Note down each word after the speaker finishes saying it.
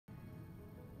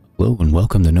Hello and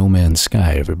welcome to No Man's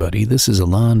Sky, everybody. This is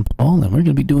ElanPaul, and we're going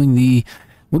to be doing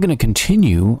we're going to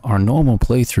continue our normal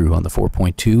playthrough on the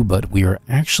 4.2, but we are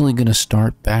actually going to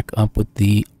start back up with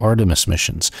the Artemis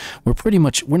missions.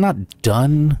 We're not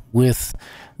done with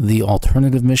the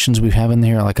alternative missions we have in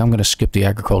there. Like, I'm going to skip the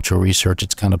agricultural research.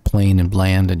 It's kind of plain and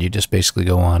bland, and you just basically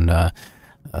go on hunt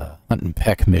and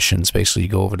peck missions. Basically, you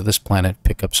go over to this planet,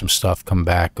 pick up some stuff, come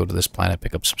back, go to this planet,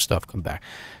 pick up some stuff, come back.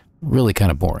 Really kind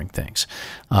of boring things.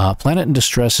 Planet in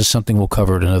Distress is something we'll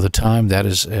cover at another time. That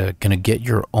is going to get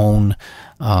your own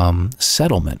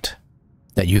settlement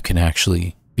that you can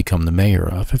actually become the mayor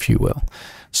of, if you will.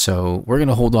 So we're going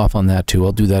to hold off on that too.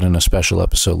 I'll do that in a special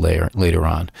episode later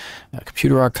on.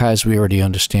 Computer archives, we already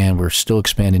understand. We're still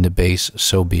expanding the base,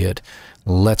 so be it.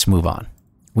 Let's move on.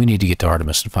 We need to get to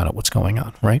Artemis and find out what's going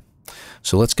on, right?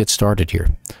 So let's get started here.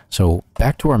 So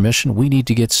back to our mission. We need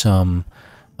to get some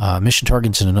mission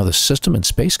targets in another system in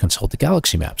space, consult the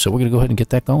galaxy map. So we're going to go ahead and get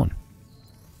that going.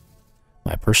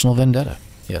 My personal vendetta.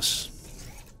 Yes.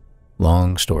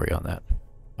 Long story on that.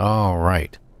 All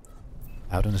right.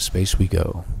 Out into space we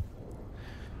go.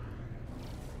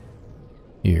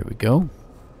 Here we go.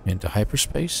 Into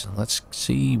hyperspace. Let's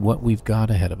see what we've got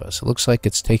ahead of us. It looks like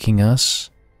it's taking us...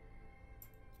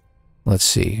 Let's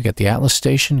see. You got the Atlas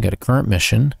Station, got a current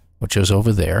mission, which is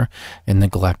over there, and the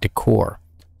Galactic Core.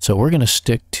 So we're going to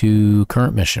stick to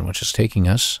current mission, which is taking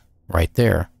us right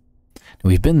there.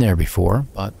 We've been there before,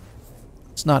 but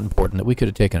it's not important. That we could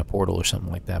have taken a portal or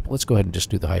something like that. But let's go ahead and just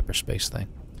do the hyperspace thing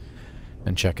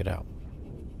and check it out.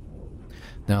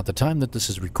 Now, at the time that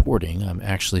this is recording, I'm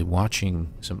actually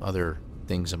watching some other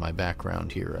things in my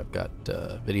background here. I've got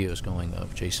videos going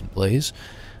of Jason Blaze,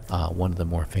 one of the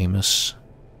more famous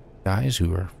guys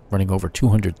who are running over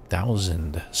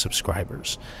 200,000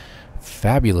 subscribers.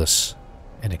 Fabulous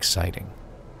and exciting.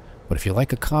 But if you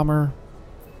like a calmer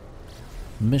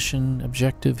mission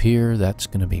objective here, that's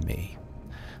going to be me.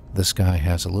 This guy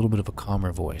has a little bit of a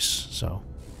calmer voice, so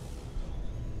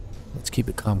let's keep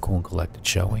it calm, cool, and collected,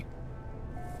 shall we?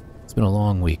 It's been a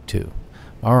long week, too.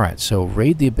 Alright, so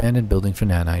raid the abandoned building for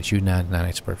nanites. Use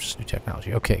nanites to purchase new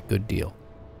technology. Okay, good deal.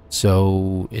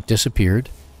 So, it disappeared.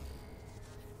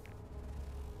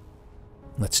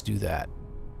 Let's do that.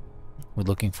 We're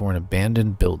looking for an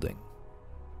abandoned building.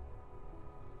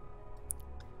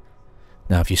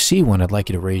 Now, if you see one, I'd like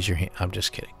you to raise your hand. I'm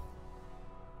just kidding.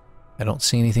 I don't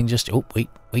see anything just... Oh,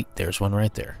 wait. There's one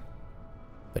right there.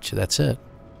 Bet you that's it.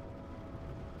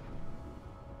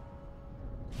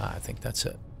 I think that's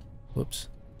it. Whoops.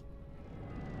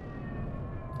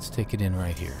 Let's take it in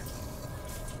right here.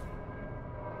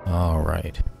 All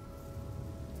right.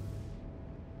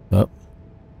 Oh.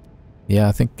 Yeah,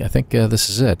 I think this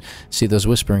is it. See, those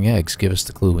whispering eggs give us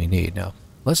the clue we need. Now,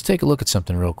 let's take a look at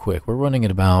something real quick. We're running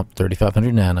at about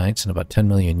 3,500 nanites and about 10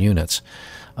 million units.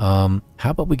 How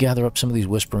about we gather up some of these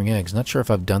whispering eggs? Not sure if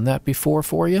I've done that before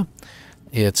for you.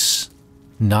 It's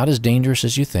not as dangerous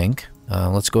as you think.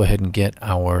 Let's go ahead and get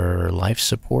our life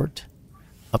support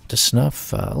up to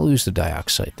snuff. I'll use the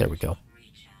dioxide. There we go.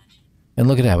 And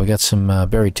look at that. We got some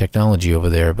buried technology over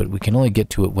there, but we can only get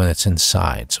to it when it's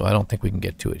inside. So I don't think we can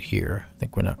get to it here. I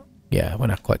think we're not... Yeah, we're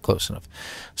not quite close enough.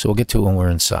 So we'll get to it when we're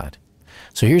inside.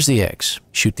 So here's the eggs.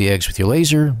 Shoot the eggs with your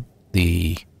laser.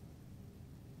 The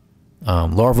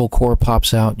larval core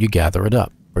pops out. You gather it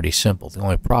up. Pretty simple. The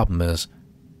only problem is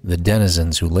the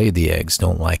denizens who laid the eggs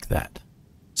don't like that.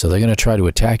 So they're going to try to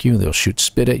attack you. They'll shoot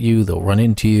spit at you. They'll run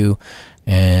into you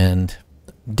and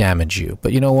damage you.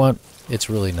 But you know what? It's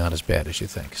really not as bad as you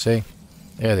think. See?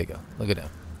 There they go. Look at them.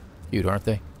 Cute, aren't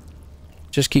they?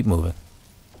 Just keep moving.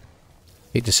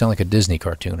 Hate to sound like a Disney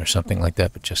cartoon or something like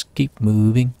that, but just keep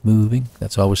moving, moving.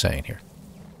 That's all we're saying here.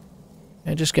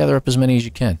 And just gather up as many as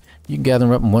you can. You can gather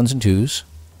them up in ones and twos.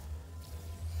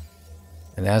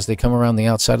 And as they come around the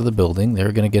outside of the building,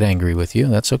 they're going to get angry with you.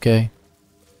 That's okay.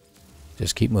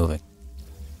 Just keep moving.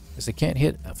 Because they can't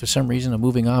hit, for some reason, a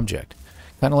moving object.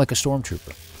 Kind of like a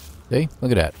stormtrooper. See?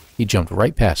 Look at that. He jumped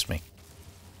right past me.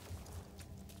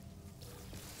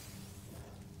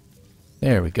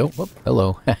 There we go. Whoop,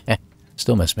 hello.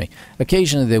 Still miss me.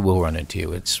 Occasionally they will run into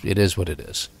you. It is what it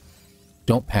is.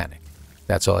 Don't panic.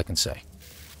 That's all I can say.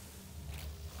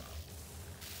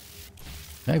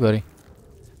 Hey, buddy.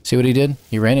 See what he did?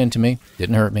 He ran into me.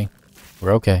 Didn't hurt me.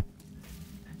 We're okay.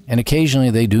 And occasionally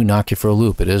they do knock you for a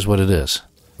loop. It is what it is.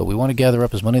 But we want to gather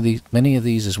up as many of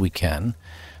these as we can.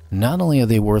 Not only are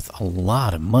they worth a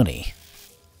lot of money.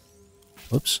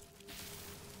 Whoops.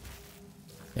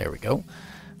 There we go.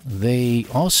 They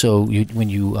also,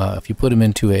 if you put them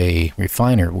into a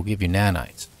refiner, will give you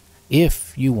nanites.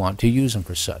 If you want to use them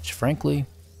for such. Frankly,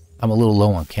 I'm a little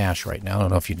low on cash right now. I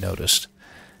don't know if you noticed.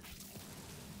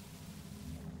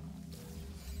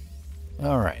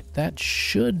 Alright, that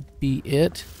should be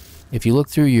it. If you look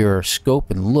through your scope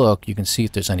and look, you can see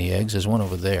if there's any eggs. There's one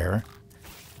over there.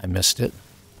 I missed it.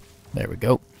 There we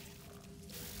go.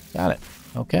 Got it.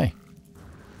 Okay.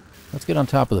 Let's get on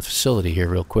top of the facility here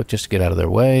real quick just to get out of their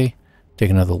way. Take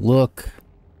another look.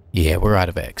 Yeah, we're out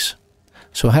of eggs.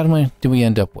 So how do we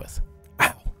end up with?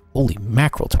 Wow. Holy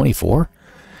mackerel, 24.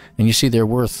 And you see they're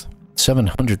worth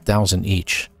 700,000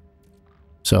 each.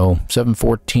 So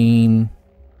 714,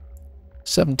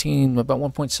 17, about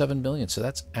 1.7 million. So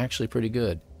that's actually pretty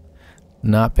good.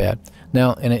 Not bad.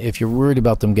 Now, and if you're worried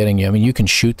about them getting you, I mean, you can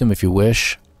shoot them if you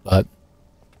wish, but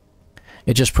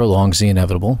it just prolongs the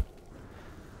inevitable.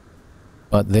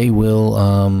 But they will,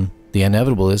 the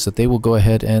inevitable is that they will go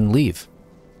ahead and leave.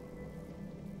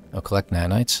 I'll collect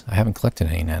nanites. I haven't collected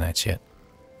any nanites yet.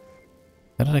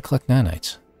 How did I collect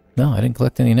nanites? No, I didn't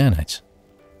collect any nanites.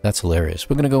 That's hilarious.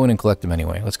 We're going to go in and collect them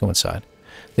anyway. Let's go inside.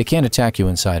 They can't attack you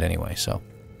inside anyway, so.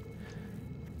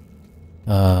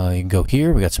 You can go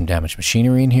here. We got some damaged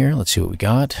machinery in here. Let's see what we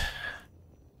got.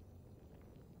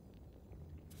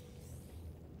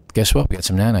 Guess what? We got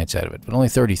some nanites out of it, but only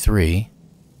 33.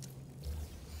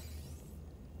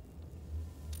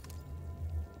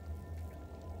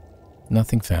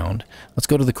 Nothing found. Let's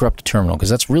go to the corrupted terminal, because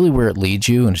that's really where it leads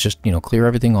you, and it's just, you know, clear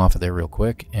everything off of there real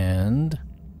quick, and...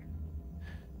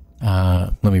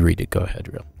 let me read it. Go ahead,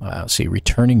 real. See,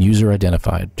 returning user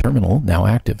identified. Terminal now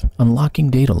active. Unlocking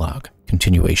data log.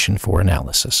 Continuation for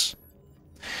analysis.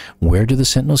 Where do the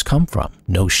Sentinels come from?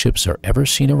 No ships are ever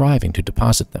seen arriving to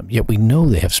deposit them, yet we know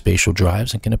they have spatial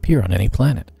drives and can appear on any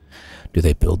planet. Do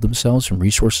they build themselves from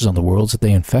resources on the worlds that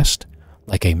they infest?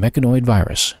 Like a mechanoid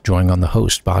virus, drawing on the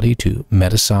host body to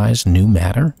metasize new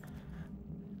matter?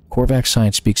 Korvax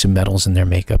science speaks of metals in their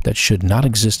makeup that should not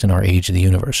exist in our age of the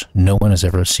universe. No one has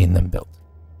ever seen them built.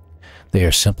 They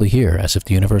are simply here, as if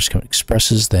the universe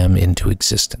expresses them into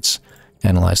existence.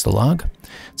 Analyze the log.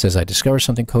 It says, I discovered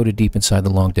something coded deep inside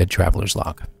the long-dead traveler's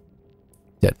log.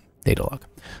 Dead data log.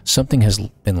 Something has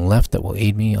been left that will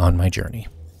aid me on my journey.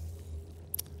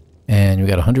 And we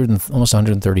got almost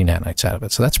 130 nanites out of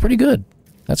it, so that's pretty good.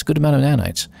 That's a good amount of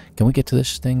nanites. Can we get to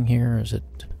this thing here? Is it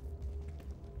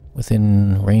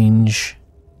within range?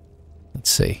 Let's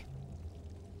see.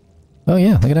 Oh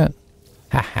yeah, look at that.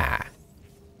 Haha.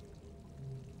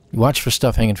 You watch for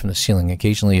stuff hanging from the ceiling.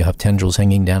 Occasionally you have tendrils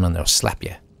hanging down and they'll slap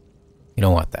you. You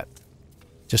don't want that.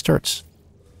 Just hurts.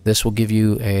 This will give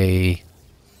you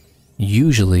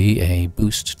usually a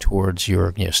boost towards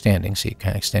your standing, so you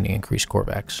kind of extending increased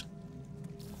Korvax.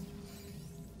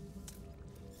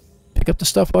 Pick up the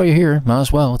stuff while you're here. Might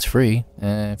as well. It's free.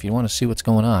 If you want to see what's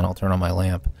going on, I'll turn on my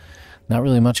lamp. Not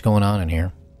really much going on in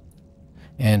here.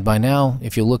 And by now,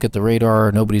 if you look at the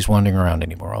radar, nobody's wandering around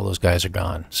anymore. All those guys are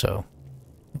gone. So,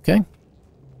 okay.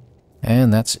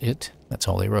 And that's it. That's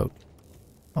all they wrote.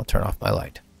 I'll turn off my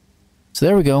light. So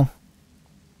there we go.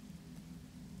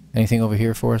 Anything over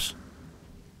here for us?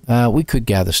 We could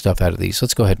gather stuff out of these.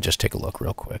 Let's go ahead and just take a look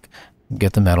real quick.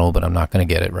 Get the metal, but I'm not going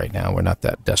to get it right now. We're not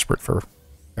that desperate for...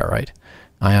 Alright.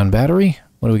 Ion battery.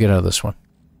 What do we get out of this one?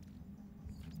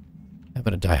 How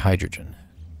about a dihydrogen?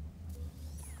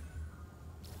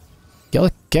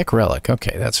 Gek relic.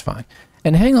 Okay, that's fine.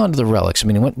 And hang on to the relics. I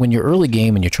mean, when you're early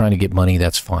game and you're trying to get money,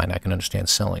 that's fine. I can understand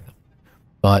selling them.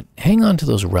 But hang on to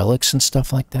those relics and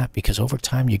stuff like that, because over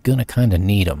time you're going to kind of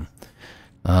need them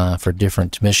for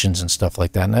different missions and stuff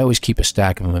like that. And I always keep a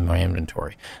stack of them in my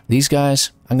inventory. These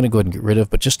guys, I'm going to go ahead and get rid of,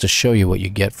 but just to show you what you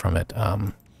get from it,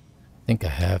 I think I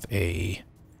have a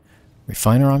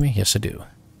refiner on me. Yes, I do.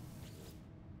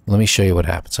 Let me show you what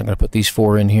happens. I'm going to put these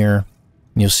 4 in here.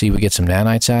 And you'll see we get some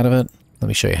nanites out of it. Let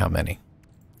me show you how many.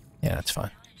 Yeah, that's fine.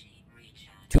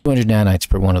 200 nanites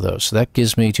per one of those. So that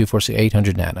gives me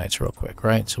 800 nanites real quick,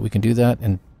 right? So we can do that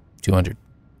in 200.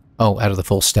 Oh, out of the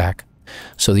full stack.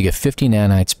 So you get 50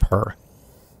 nanites per.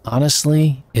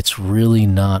 Honestly, it's really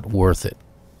not worth it.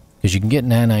 Because you can get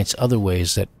nanites other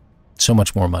ways that so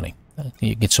much more money.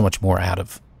 You get so much more out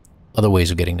of other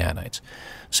ways of getting nanites.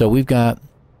 So we've got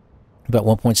about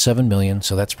 1.7 million,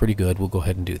 so that's pretty good. We'll go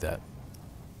ahead and do that.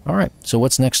 All right, so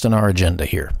what's next on our agenda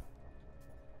here?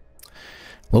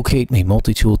 Locate a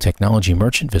multi-tool technology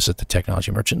merchant. Visit the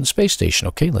technology merchant in the space station.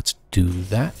 Okay, let's do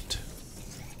that.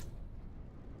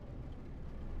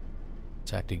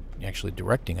 It's actually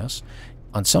directing us.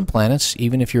 On some planets,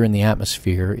 even if you're in the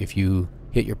atmosphere, if you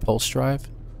hit your pulse drive,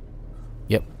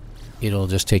 yep, it'll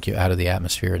just take you out of the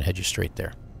atmosphere and head you straight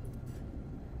there.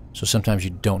 So sometimes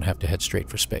you don't have to head straight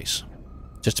for space.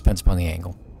 Just depends upon the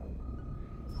angle.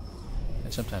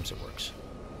 And sometimes it works.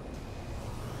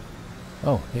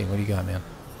 Oh, hey, what do you got, man?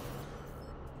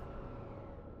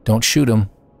 Don't shoot him.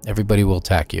 Everybody will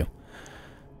attack you.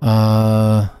 They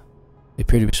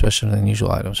appear to be special and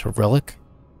unusual items. For relic?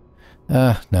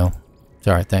 No. It's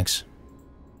alright, thanks.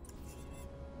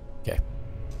 Okay.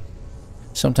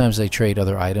 Sometimes they trade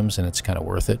other items and it's kind of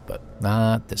worth it, but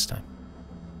not this time.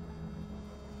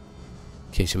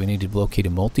 Okay, so we need to locate a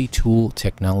multi-tool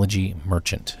technology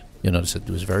merchant. You'll notice it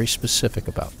was very specific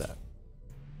about that.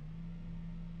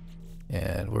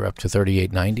 And we're up to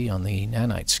 3890 on the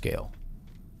nanite scale.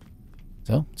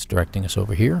 So, it's directing us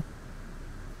over here.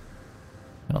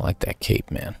 I don't like that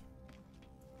cape, man.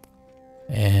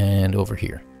 And over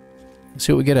here. Let's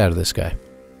see what we get out of this guy.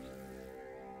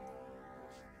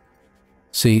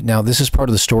 See, now this is part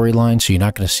of the storyline, so you're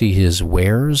not going to see his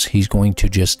wares. He's going to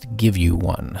just give you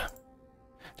one.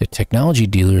 The technology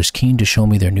dealer is keen to show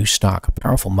me their new stock, a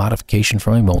powerful modification for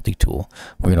my multi-tool.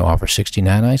 We're going to offer 60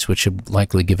 nanites, which should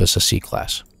likely give us a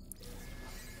C-class.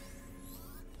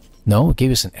 No, it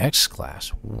gave us an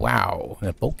X-class. Wow, and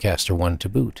a boltcaster one to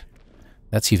boot.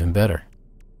 That's even better.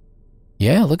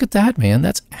 Yeah, look at that, man.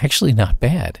 That's actually not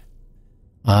bad.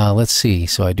 Let's see.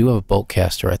 So I do have a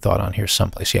boltcaster, I thought, on here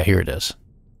someplace. Yeah, here it is.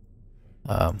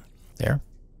 There.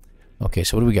 Okay,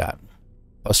 so what do we got?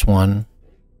 +1.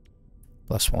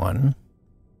 +1,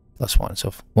 +1.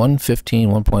 So 115,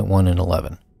 1.1, and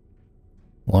 11.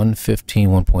 115,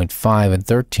 1.5, and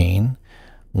 13.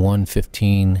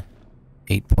 115,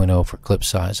 8.0 for clip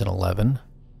size and 11.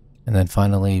 And then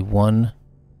finally 1,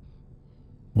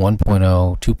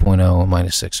 1.0, 2.0, and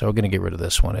 -6. So we're going to get rid of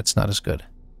this one. It's not as good.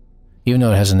 Even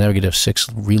though it has a -6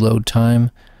 reload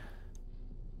time,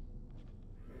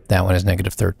 that one has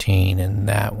 -13, and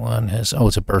that one has... Oh,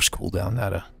 it's a burst cooldown,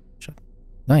 not a...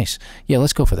 Nice. Yeah,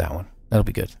 let's go for that one. That'll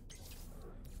be good.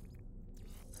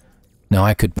 Now,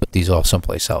 I could put these all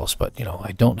someplace else, but, you know,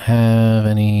 I don't have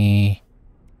any...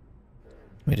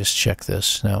 Let me just check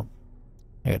this. Now,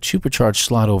 I got supercharged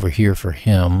slot over here for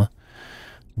him,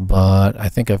 but I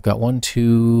think I've got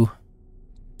two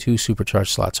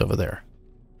supercharged slots over there.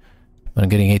 I'm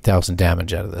getting 8,000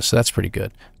 damage out of this, so that's pretty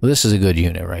good. Well, this is a good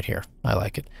unit right here. I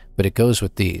like it. But it goes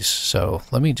with these, so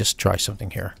let me just try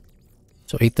something here.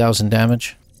 So 8,000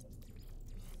 damage.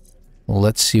 Well,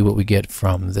 let's see what we get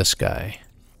from this guy.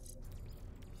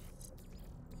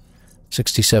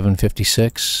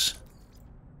 6756.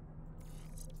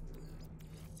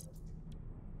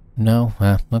 No?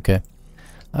 Okay.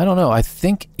 I don't know. I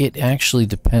think it actually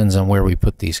depends on where we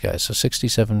put these guys. So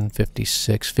 67,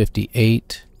 56,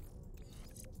 58.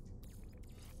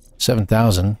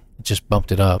 7,000. It just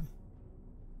bumped it up.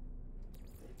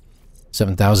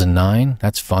 7,009?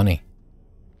 That's funny.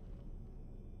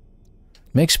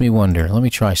 Makes me wonder. Let me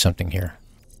try something here.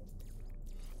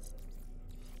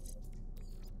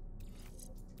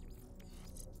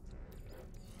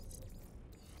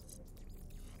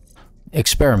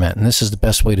 Experiment, and this is the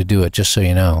best way to do it, just so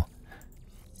you know.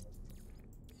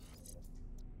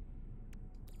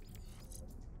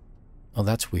 Oh,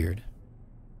 that's weird.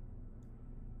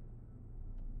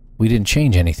 We didn't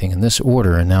change anything in this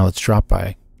order, and now it's dropped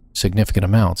by significant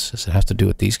amounts. Does it have to do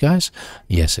with these guys?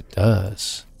 Yes, it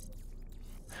does.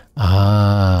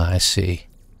 Ah, I see.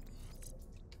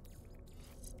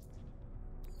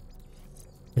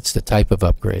 It's the type of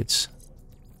upgrades.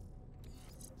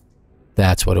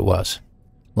 That's what it was.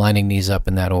 Lining these up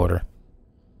in that order.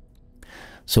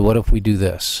 So what if we do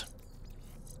this?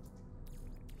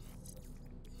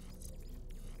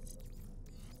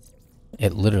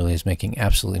 It literally is making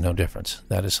absolutely no difference.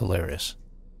 That is hilarious.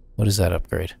 What is that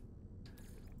upgrade?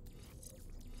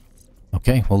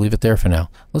 Okay, we'll leave it there for now.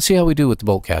 Let's see how we do with the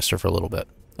boltcaster for a little bit.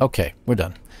 Okay, we're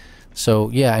done. So,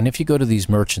 yeah, and if you go to these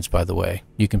merchants, by the way,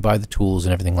 you can buy the tools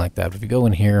and everything like that. But if you go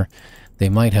in here, they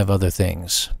might have other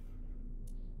things.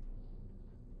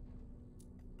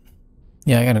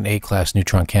 Yeah, I got an A-class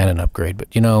neutron cannon upgrade,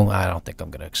 but, you know, I don't think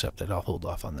I'm going to accept it. I'll hold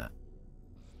off on that.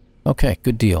 Okay,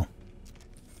 good deal.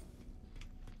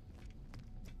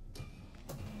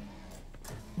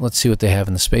 Let's see what they have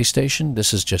in the space station.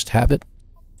 This is just habit.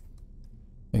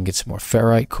 We can get some more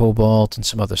ferrite, cobalt, and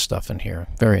some other stuff in here.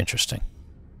 Very interesting.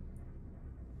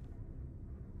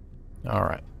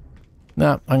 Alright.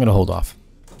 No, I'm going to hold off.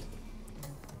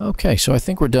 Okay, so I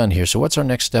think we're done here. So what's our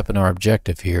next step in our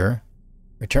objective here?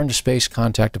 Return to space,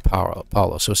 contact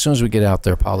Apollo. So as soon as we get out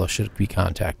there, Apollo should be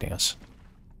contacting us.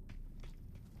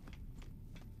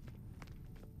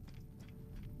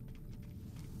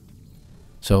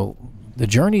 So the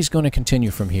journey's going to continue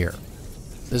from here.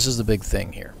 This is the big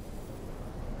thing here.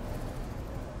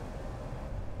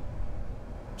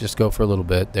 Just go for a little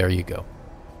bit. There you go.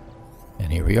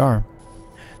 And here we are.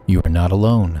 You are not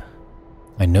alone.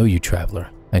 I know you,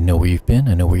 traveler. I know where you've been.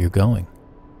 I know where you're going.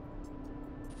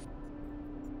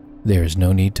 There is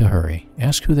no need to hurry.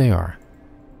 Ask who they are.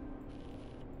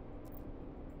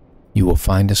 You will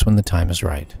find us when the time is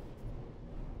right.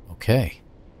 Okay.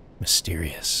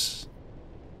 Mysterious.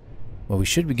 Well, we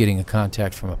should be getting a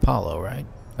contact from Apollo, right?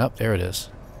 Oh, there it is.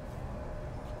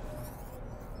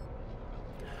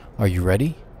 Are you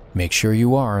ready? Make sure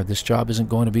you are. This job isn't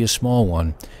going to be a small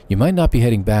one. You might not be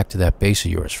heading back to that base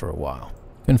of yours for a while.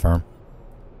 Confirm.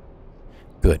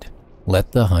 Good.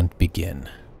 Let the hunt begin.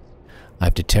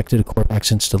 I've detected a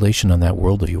Corvax installation on that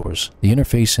world of yours. The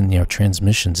interface in your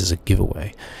transmissions is a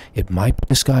giveaway. It might be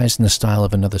disguised in the style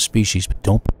of another species, but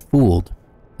don't be fooled.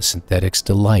 The synthetics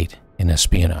delight in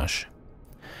espionage.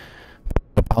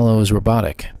 Apollo is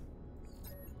robotic.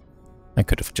 I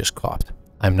could have just coughed.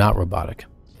 I'm not robotic.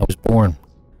 I was born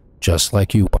just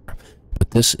like you are.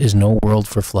 But this is no world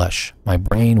for flesh. My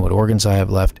brain, what organs I have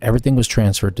left, everything was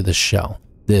transferred to this shell.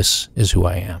 This is who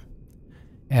I am.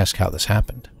 Ask how this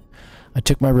happened. I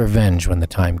took my revenge when the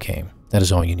time came. That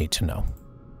is all you need to know.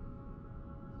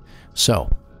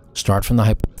 So, start from the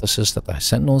hypothesis that the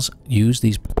Sentinels use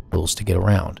these portals to get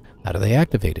around. How do they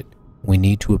activate it? We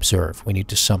need to observe. We need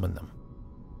to summon them.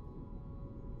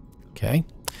 Okay?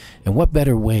 And what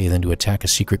better way than to attack a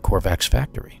secret Corvax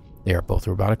factory? They are both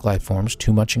robotic life forms,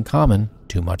 too much in common,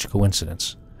 too much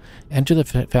coincidence. Enter the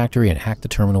factory and hack the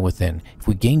terminal within. If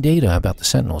we gain data about the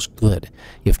Sentinels, good.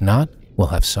 If not, we'll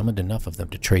have summoned enough of them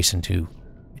to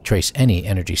trace any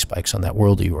energy spikes on that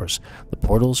world of yours. The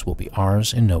portals will be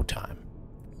ours in no time.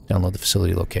 Download the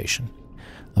facility location.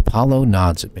 Apollo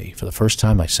nods at me. For the first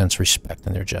time, I sense respect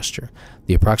in their gesture.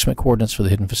 The approximate coordinates for the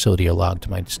hidden facility are logged to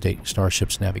my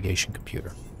starship's navigation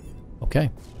computer.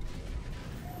 Okay.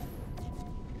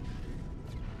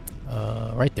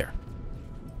 Right there.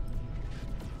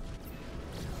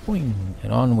 Boing,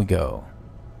 and on we go.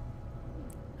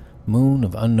 Moon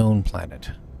of unknown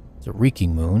planet. It's a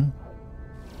reeking moon.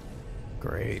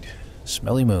 Great.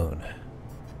 Smelly moon.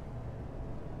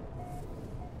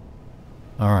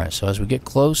 Alright, so as we get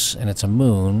close and it's a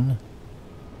moon,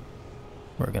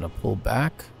 we're going to pull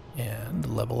back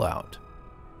and level out.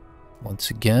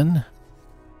 Once again,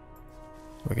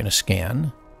 we're going to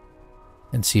scan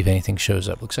and see if anything shows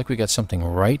up. Looks like we got something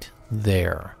right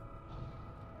there.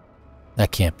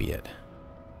 That can't be it.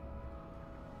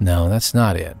 No, that's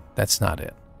not it. That's not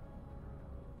it.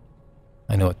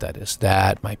 I know what that is.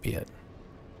 That might be it.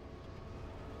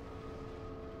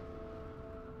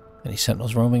 Any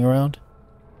Sentinels roaming around?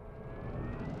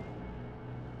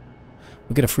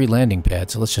 We get a free landing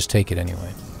pad, so let's just take it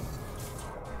anyway.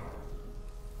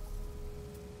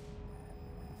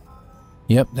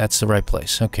 Yep, that's the right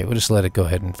place. Okay, we'll just let it go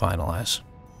ahead and finalize.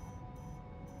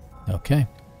 Okay.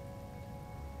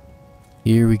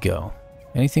 Here we go.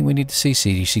 Anything we need to see?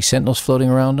 See, do you see Sentinels floating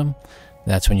around them?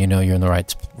 That's when you know you're in the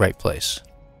right place.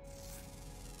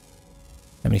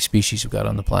 How many species we've got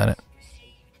on the planet?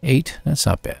 8? That's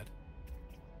not bad.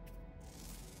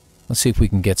 Let's see if we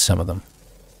can get some of them.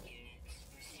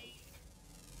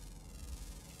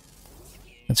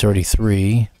 That's already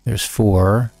 3. There's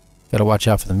 4. Gotta watch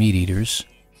out for the meat eaters.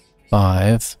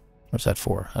 5. Where's that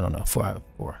 4? I don't know. 4.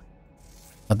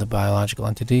 Not the biological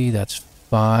entity. That's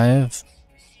 5.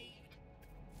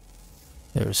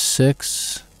 There's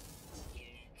 6.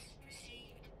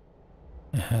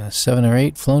 7 or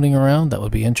 8 floating around. That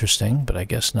would be interesting, but I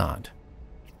guess not.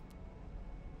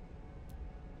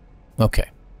 Okay.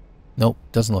 Nope,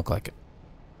 doesn't look like it.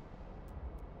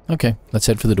 Okay, let's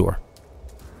head for the door.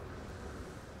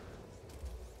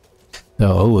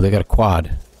 Oh, they got a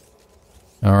quad.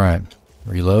 Alright.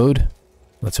 Reload.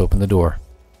 Let's open the door.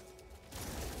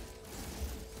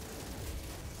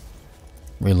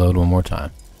 Reload one more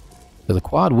time. So the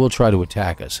quad will try to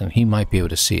attack us, and he might be able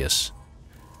to see us.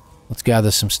 Let's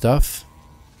gather some stuff.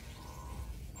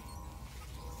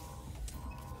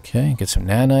 Okay, get some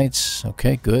nanites.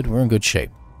 Okay, good. We're in good shape.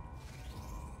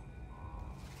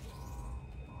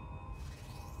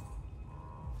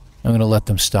 I'm going to let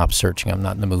them stop searching. I'm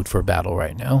not in the mood for a battle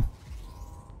right now.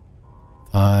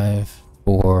 5,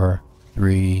 4,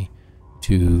 3,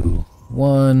 2,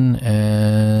 1,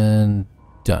 and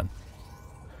done.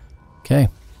 Okay.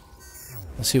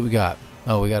 Let's see what we got.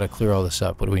 Oh, we got to clear all this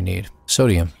up. What do we need?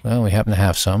 Sodium. Well, we happen to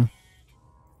have some.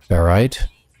 Ferrite.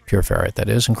 Pure ferrite, that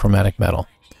is, and chromatic metal.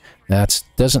 That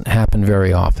doesn't happen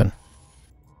very often.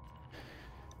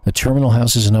 The terminal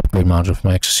houses an upgrade module for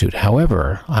my exosuit.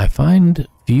 However, I find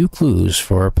few clues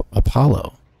for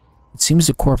Apollo. It seems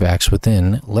the Corvax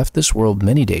within left this world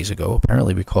many days ago,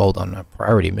 apparently recalled on a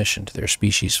priority mission to their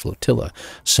species flotilla.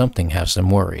 Something has them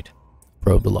worried.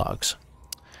 Probe the logs.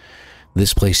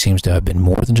 This place seems to have been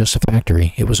more than just a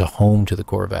factory. It was a home to the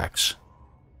Corvax.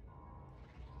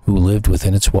 who lived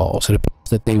within its walls. It appears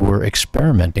that they were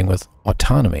experimenting with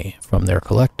autonomy from their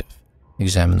collective.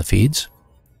 Examine the feeds.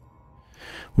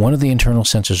 One of the internal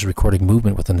sensors is recording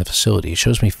movement within the facility. It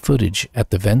shows me footage at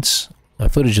the vents,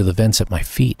 footage of the vents at my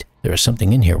feet. There is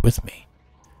something in here with me.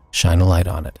 Shine a light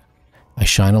on it. I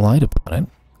shine a light upon it.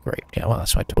 Great. Yeah, well,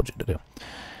 that's what I told you to do.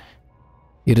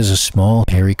 It is a small,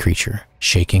 hairy creature,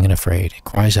 shaking and afraid. It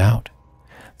cries out.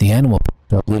 The animal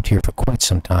lived here for quite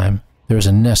some time. There is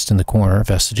a nest in the corner,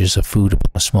 vestiges of food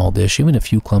upon a small dish, even a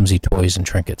few clumsy toys and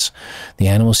trinkets. The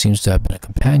animal seems to have been a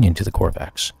companion to the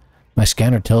Korvax. My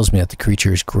scanner tells me that the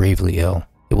creature is gravely ill.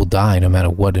 It will die no matter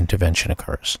what intervention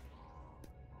occurs.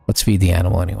 Let's feed the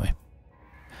animal anyway.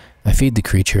 I feed the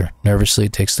creature. Nervously,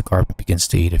 it takes the carpet and begins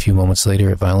to eat. A few moments later,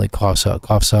 it violently coughs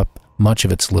up much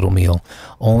of its little meal,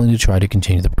 only to try to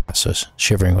continue the process,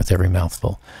 shivering with every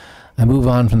mouthful. I move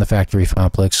on from the factory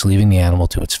complex, leaving the animal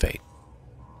to its fate.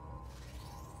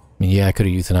 I mean, yeah, I could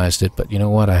have euthanized it, but you know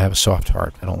what? I have a soft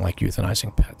heart. I don't like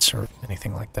euthanizing pets or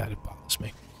anything like that. It bothers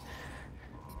me.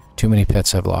 Too many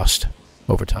pets I've lost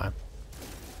over time.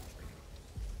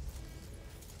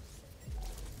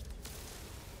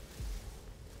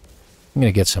 I'm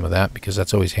going to get some of that because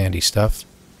that's always handy stuff.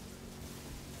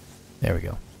 There we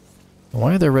go.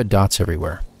 Why are there red dots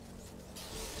everywhere?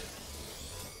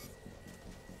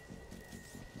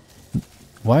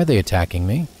 Why are they attacking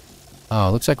me? Oh,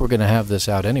 looks like we're going to have this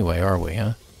out anyway, are we,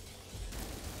 huh?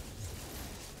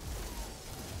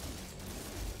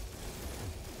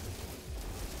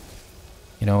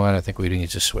 You know what? I think we need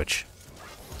to switch.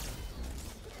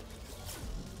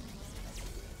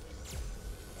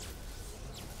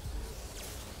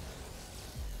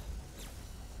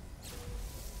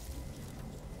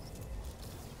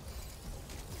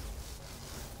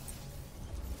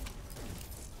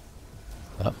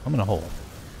 Oh, I'm in a hole.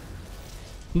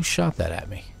 Who shot that at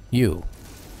me? You.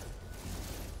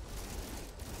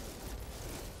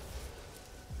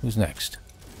 Who's next?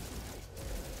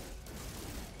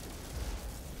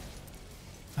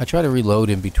 I try to reload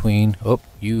in between. Oh,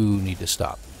 you need to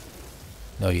stop.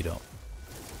 No, you don't.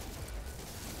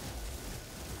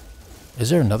 Is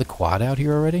there another quad out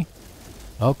here already?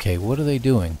 Okay, what are they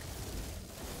doing?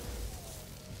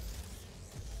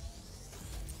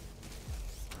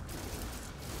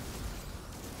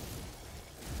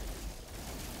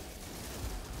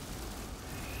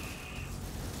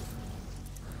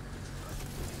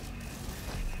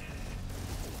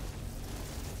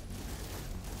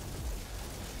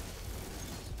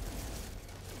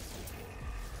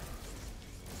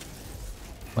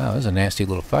 Wow, this is a nasty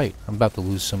little fight. I'm about to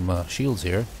lose some shields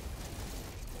here.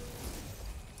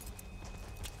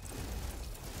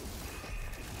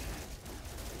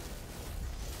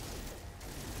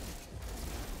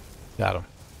 Got him.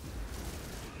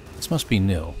 This must be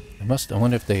new. I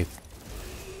wonder if they...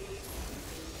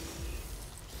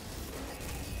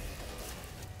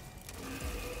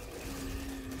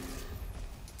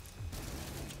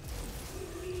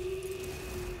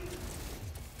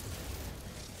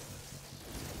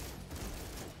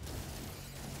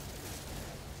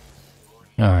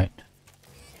 Alright.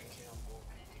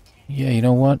 Yeah, you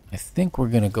know what? I think we're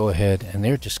going to go ahead, and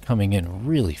they're just coming in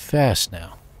really fast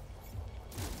now.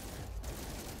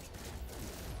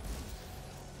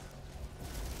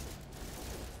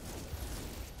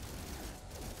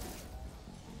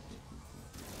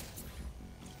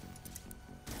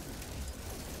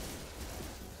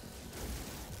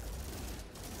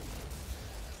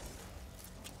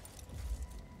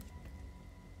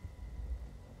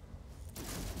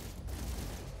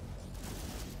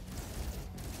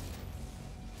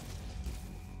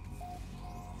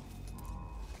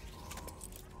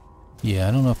 Yeah,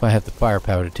 I don't know if I have the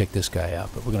firepower to take this guy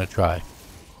out, but we're going to try.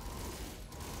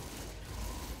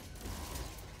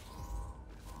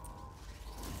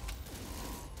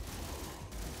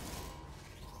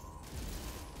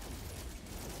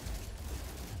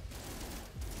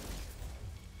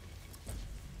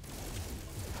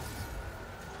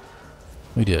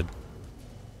 We did.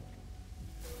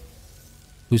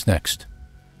 Who's next?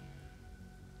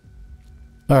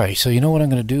 Alright, so you know what I'm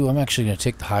going to do? I'm actually going to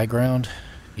take the high ground.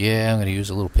 Yeah, I'm going to use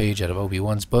a little page out of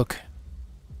Obi-Wan's book.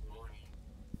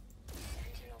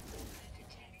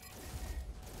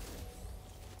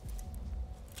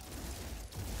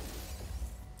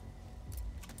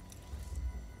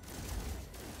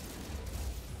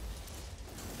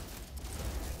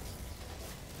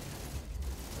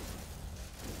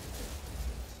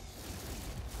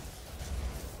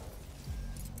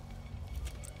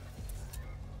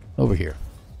 Over here.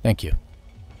 Thank you.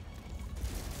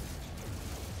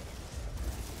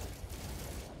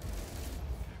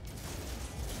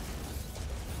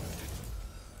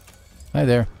 Hi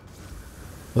there.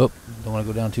 Oh, don't want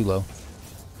to go down too low.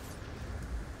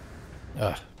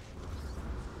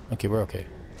 Okay, we're okay.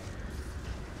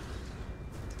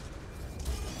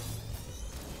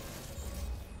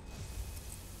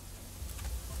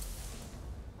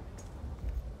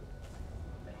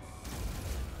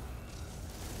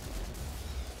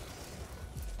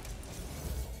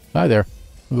 Hi there.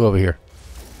 We'll go over here.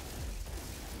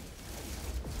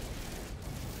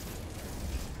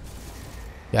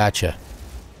 Gotcha.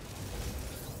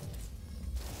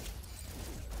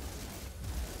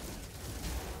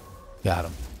 Got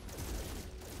him.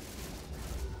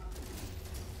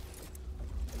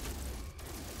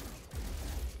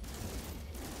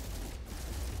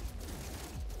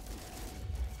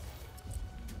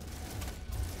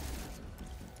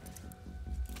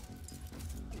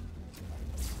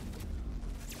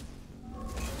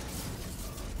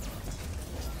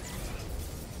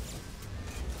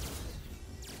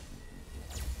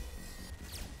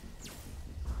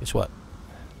 Guess what?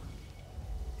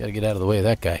 Gotta get out of the way of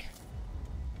that guy.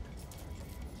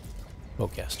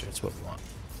 Bowcaster, that's what we want.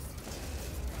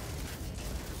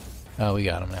 Oh, we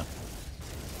got him now.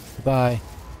 Goodbye.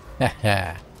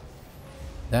 Haha.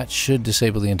 That should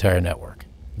disable the entire network.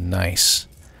 Nice.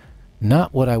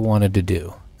 Not what I wanted to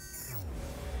do.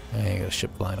 I got a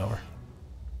ship flying over.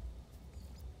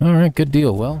 Alright, good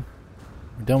deal. Well,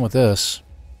 we're done with this.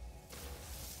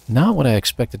 Not what I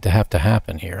expected to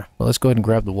happen here. Well, let's go ahead and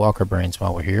grab the walker brains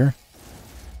while we're here.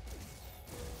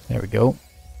 There we go.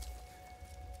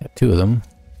 Got 2 of them.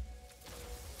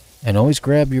 And always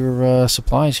grab your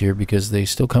supplies here because they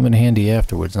still come in handy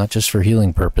afterwards, not just for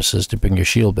healing purposes to bring your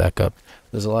shield back up.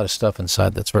 There's a lot of stuff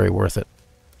inside that's very worth it.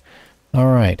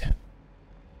 Alright.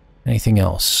 Anything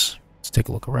else? Let's take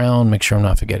a look around, make sure I'm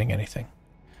not forgetting anything.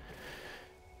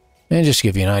 And just to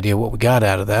give you an idea what we got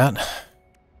out of that.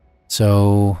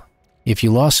 So, if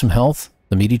you lost some health,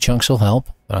 the meaty chunks will help,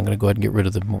 but I'm going to go ahead and get rid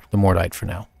of the Mordite for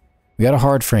now. We got a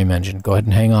hard frame engine. Go ahead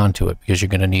and hang on to it because you're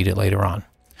going to need it later on.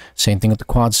 Same thing with the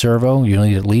quad servo. You'll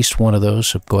need at least one of those,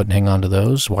 so go ahead and hang on to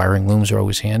those. Wiring looms are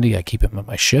always handy. I keep them at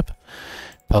my ship.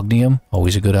 Pugnium,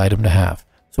 always a good item to have.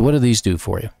 So what do these do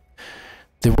for you?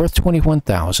 They're worth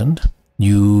 21,000.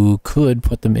 You could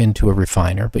put them into a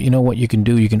refiner, but you know what you can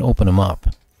do? You can open them up,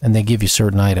 and they give you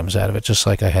certain items out of it, just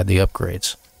like I had the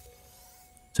upgrades.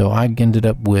 So I ended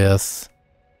up with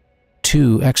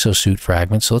 2 exosuit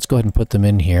fragments, so let's go ahead and put them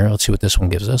in here. Let's see what this one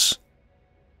gives us.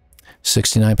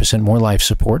 69% more life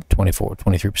support,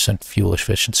 23% fuel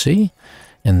efficiency.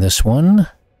 And this one,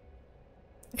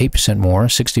 8% more,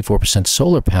 64%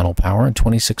 solar panel power, and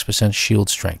 26% shield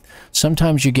strength.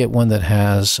 Sometimes you get one that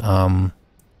has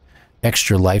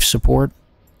extra life support,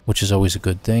 which is always a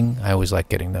good thing. I always like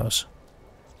getting those.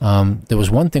 There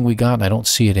was one thing we got, and I don't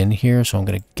see it in here, so I'm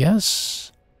going to guess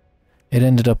it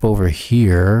ended up over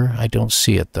here. I don't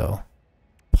see it, though.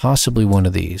 Possibly one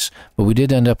of these. But we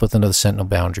did end up with another Sentinel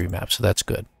boundary map, so that's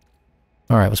good.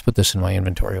 Alright, let's put this in my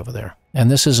inventory over there. And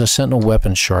this is a Sentinel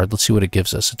weapon shard. Let's see what it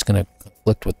gives us. It's going to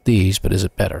conflict with these, but is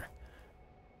it better?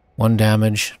 1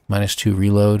 damage, -2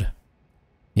 reload.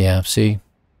 Yeah, see?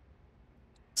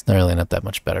 It's really not that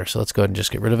much better. So let's go ahead and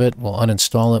just get rid of it. We'll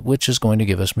uninstall it, which is going to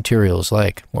give us materials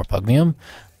like more pugnium,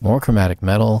 more chromatic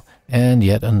metal, and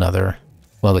yet another.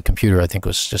 Well, the computer, I think,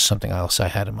 was just something else I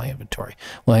had in my inventory.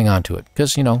 We'll hang on to it,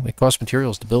 because, you know, it costs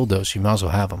materials to build those, so you might as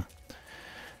well have them.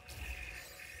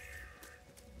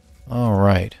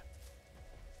 Alright.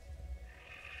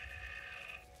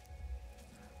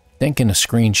 Thinking the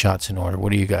screenshots in order.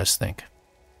 What do you guys think?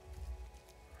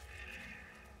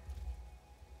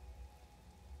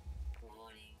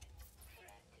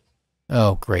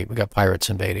 Oh, great. We got pirates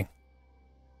invading.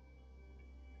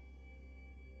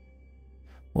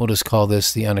 We'll just call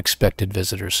this the unexpected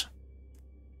visitors.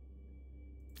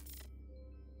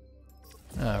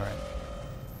 Alright.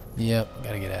 Yep,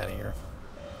 gotta get out of here.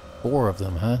 4 of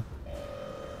them, huh?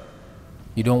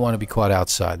 You don't want to be caught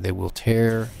outside. They will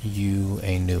tear you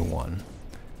a new one.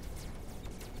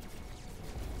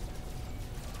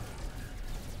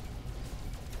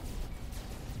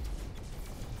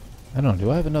 I don't know.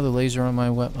 Do I have another laser on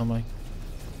my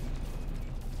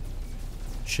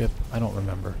ship? I don't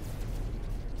remember.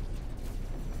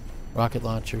 Rocket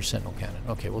launcher, Sentinel cannon.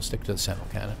 Okay, we'll stick to the Sentinel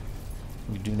cannon.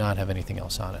 We do not have anything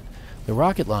else on it. The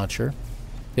rocket launcher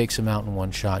takes them out in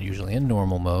one shot, usually in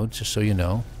normal mode, just so you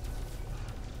know.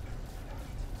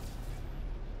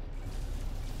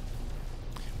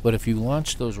 But if you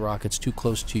launch those rockets too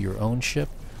close to your own ship,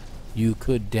 you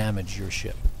could damage your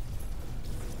ship.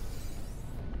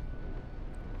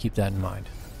 Keep that in mind.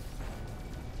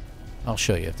 I'll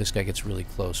show you. If this guy gets really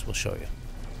close, we'll show you.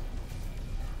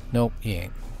 Nope, he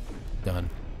ain't. Done.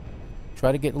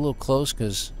 Try to get a little close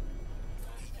because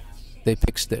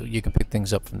you can pick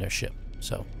things up from their ship.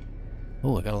 So,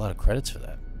 oh, I got a lot of credits for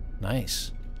that.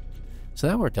 Nice. So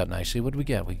that worked out nicely. What did we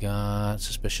get? We got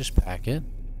Suspicious Packet,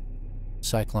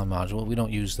 Cyclone Module. We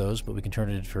don't use those, but we can turn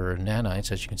it in for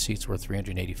nanites. As you can see, it's worth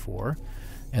 384.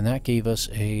 And that gave us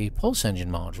a Pulse Engine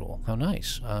Module. How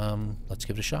nice. Let's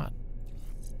give it a shot.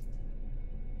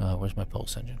 Where's my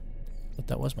Pulse Engine? I thought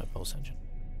that was my Pulse Engine.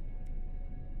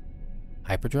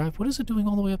 Hyperdrive? What is it doing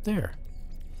all the way up there?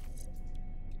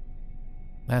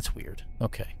 That's weird.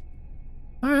 Okay.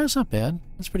 Alright, that's not bad.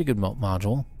 That's a pretty good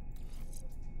module.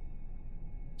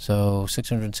 So,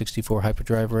 664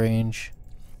 hyperdrive range.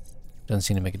 Doesn't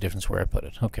seem to make a difference where I put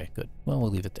it. Okay, good. Well, we'll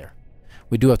leave it there.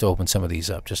 We do have to open some of these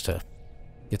up just to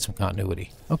get some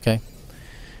continuity. Okay.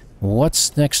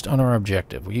 What's next on our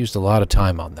objective? We used a lot of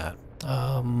time on that.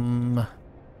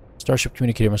 Starship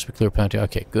communicator must be clear penalty.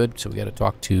 Okay, good. So we got to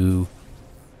talk to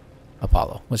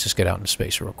Apollo. Let's just get out into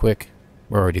space real quick.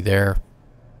 We're already there.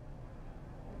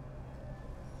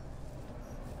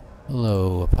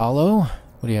 Hello, Apollo.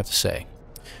 What do you have to say?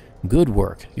 Good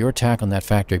work. Your attack on that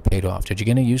factory paid off. Did you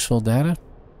get any useful data?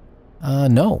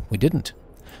 No, we didn't.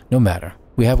 No matter.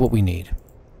 We have what we need.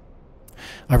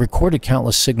 I recorded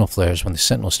countless signal flares when the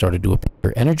Sentinel started to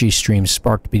appear. Energy streams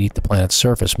sparked beneath the planet's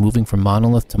surface, moving from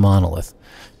monolith to monolith.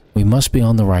 We must be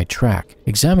on the right track.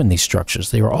 Examine these structures.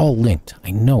 They are all linked.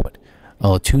 I know it.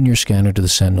 I'll attune your scanner to the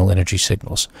Sentinel energy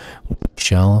signals. We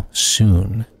shall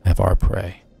soon have our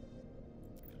prey.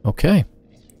 Okay.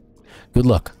 Good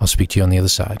luck. I'll speak to you on the other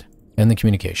side. End the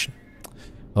communication.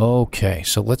 Okay,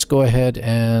 so let's go ahead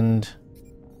and...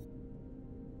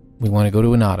 we want to go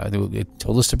to Nada. It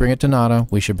told us to bring it to Nada.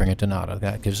 We should bring it to Nada.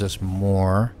 That gives us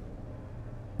more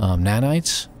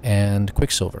nanites and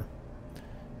Quicksilver.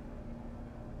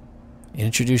 It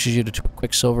introduces you to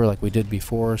Quicksilver like we did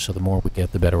before, so the more we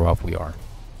get, the better off we are.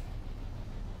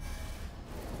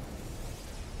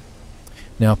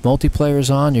 Now, if multiplayer is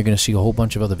on, you're going to see a whole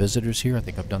bunch of other visitors here. I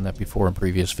think I've done that before in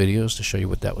previous videos to show you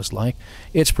what that was like.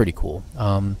 It's pretty cool.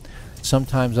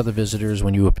 Sometimes other visitors,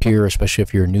 when you appear, especially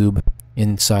if you're a noob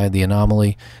inside the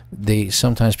anomaly,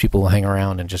 sometimes people will hang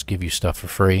around and just give you stuff for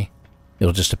free.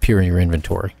 It'll just appear in your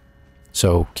inventory.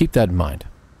 So keep that in mind.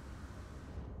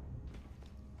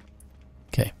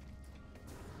 Okay.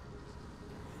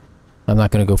 I'm not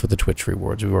going to go for the Twitch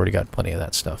rewards. We've already got plenty of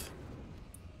that stuff.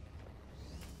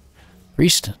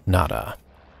 Priest Nada.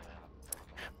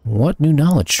 What new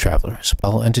knowledge, traveler, is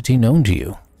Apollo entity known to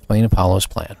you? Explain Apollo's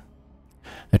plan.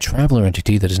 A traveler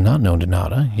entity that is not known to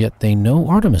Nada, yet they know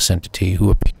Artemis entity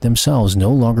who themselves no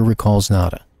longer recalls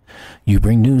Nada. You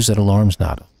bring news that alarms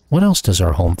Nada. What else does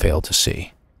our home fail to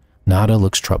see? Nada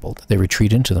looks troubled. They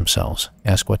retreat into themselves.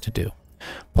 Ask what to do.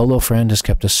 Polo friend has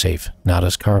kept us safe.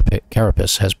 Nada's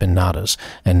carapace has been Nada's,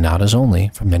 and Nada's only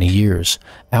for many years,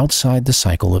 outside the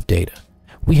cycle of data.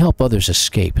 We help others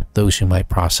escape, those who might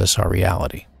process our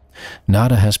reality.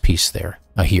 Nada has peace there,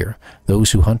 here.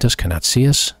 Those who hunt us cannot see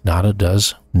us. Nada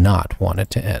does not want it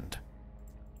to end.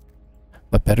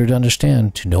 But better to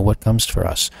understand, to know what comes for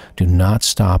us. Do not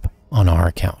stop on our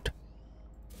account.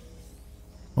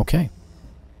 Okay.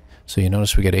 So you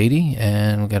notice we got 80,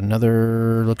 and we got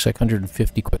another, looks like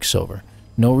 150 Quicksilver.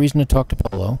 No reason to talk to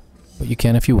Polo, but you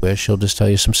can if you wish. He'll just tell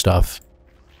you some stuff.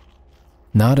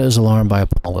 Nada is alarmed by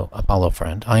Apollo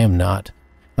friend. I am not.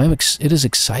 It is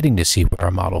exciting to see where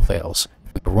our model fails.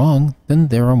 If we're wrong, then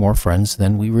there are more friends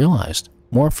than we realized.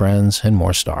 More friends and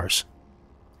more stars.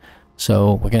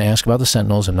 So we're going to ask about the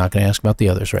Sentinels. I'm not going to ask about the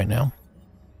others right now.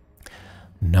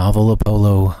 Novel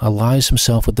Apollo allies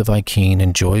himself with the Vy'keen,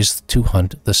 enjoys to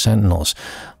hunt the Sentinels.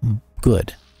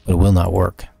 Good, but it will not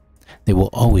work. They will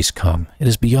always come. It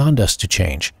is beyond us to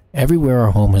change. Everywhere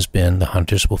our home has been, the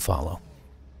hunters will follow.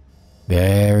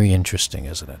 Very interesting,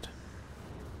 isn't it?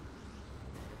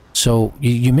 So,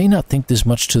 you may not think there's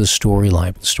much to the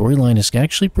storyline, but the storyline is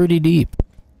actually pretty deep.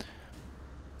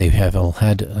 They have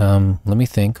had, let me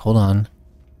think, hold on,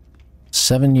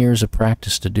 7 years of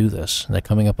practice to do this, and they're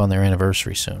coming up on their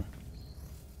anniversary soon.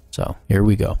 So, here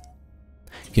we go.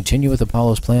 Continue with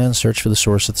Apollo's plan, search for the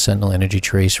source of the Sentinel energy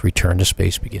trace, return to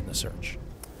space, begin the search.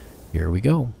 Here we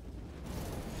go.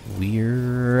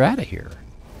 We're out of here.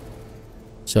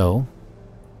 So,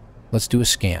 let's do a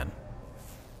scan.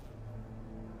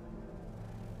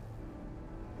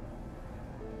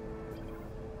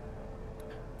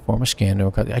 Form a scan.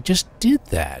 I just did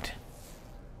that.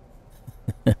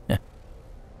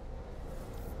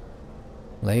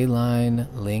 Leyline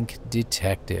link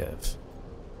detective.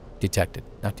 Detected.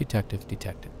 Not detective,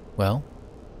 detected. Well.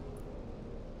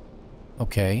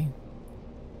 Okay.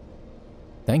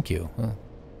 Thank you.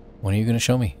 When are you going to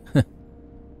show me?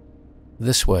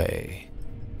 This way.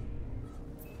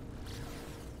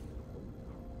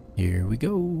 Here we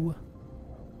go.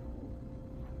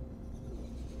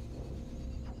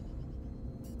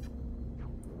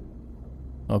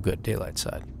 Oh good, daylight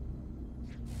side.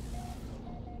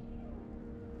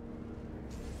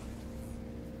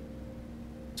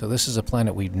 So this is a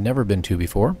planet we've never been to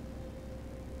before.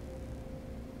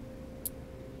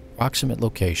 Approximate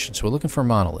location. So we're looking for a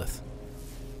monolith.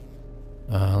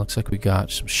 Looks like we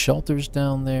got some shelters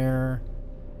down there.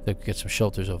 We could get some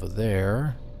shelters over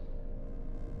there.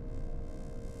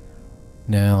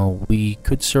 Now, we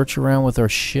could search around with our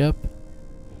ship.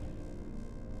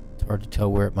 It's hard to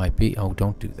tell where it might be. Oh,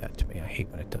 don't do that to me. I hate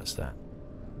when it does that.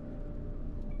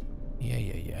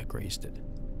 Yeah, I grazed it.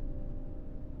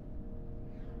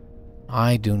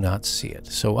 I do not see it.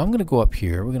 So I'm going to go up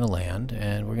here. We're going to land,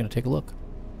 and we're going to take a look.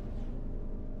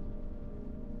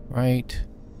 Right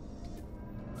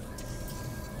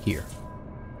here.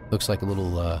 Looks like a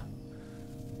little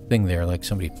thing there, like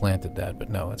somebody planted that, but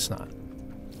no, it's not.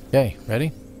 Okay,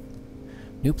 ready?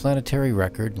 New planetary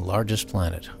record, largest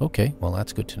planet. Okay, well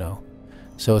that's good to know.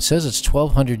 So it says it's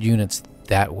 1,200 units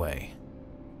that way.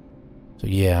 So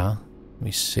yeah, let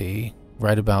me see.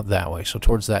 Right about that way. So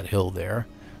towards that hill there.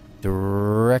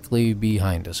 Directly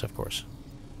behind us, of course.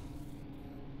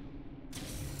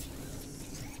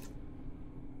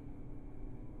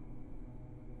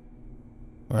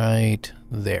 Right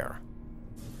there.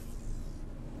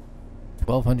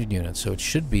 1,200 units, so it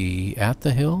should be at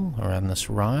the hill, or on this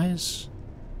rise.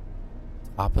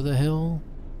 Top of the hill.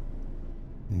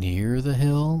 Near the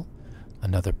hill.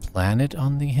 Another planet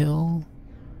on the hill.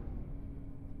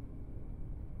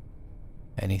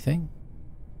 Anything?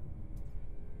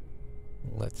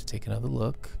 Let's take another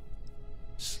look.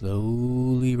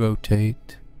 Slowly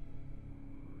rotate.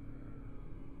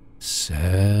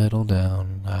 Settle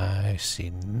down. I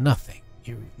see nothing.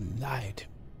 You lied to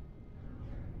me.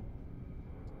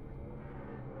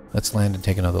 Let's land and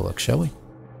take another look, shall we?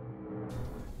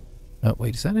 Oh,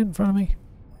 wait, is that in front of me?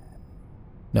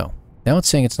 No. Now it's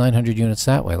saying it's 900 units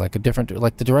that way, like a different,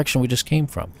 like the direction we just came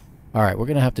from. All right, we're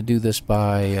gonna have to do this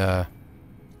by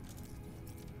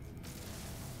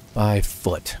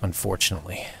foot,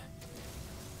 unfortunately.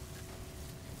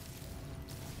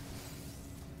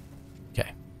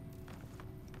 Okay.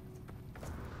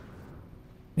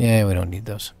 Yeah, we don't need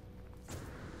those.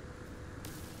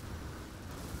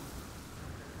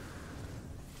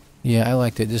 Yeah, I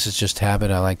like to, this is just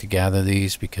habit. I like to gather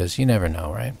these because you never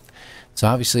know, right? So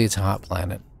obviously it's a hot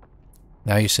planet.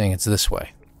 Now you're saying it's this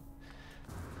way.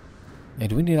 Hey,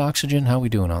 do we need oxygen? How are we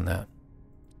doing on that?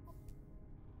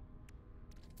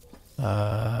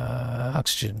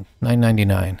 Oxygen,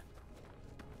 999.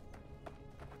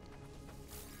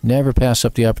 Never pass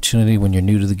up the opportunity when you're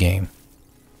new to the game.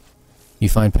 You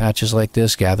find patches like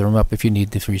this, gather them up if you need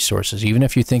the resources. Even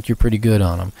if you think you're pretty good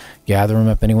on them, gather them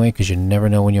up anyway because you never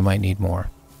know when you might need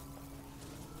more.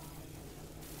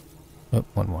 Oh,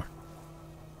 one more.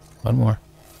 One more.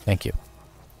 Thank you.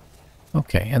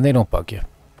 Okay, and they don't bug you.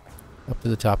 Up to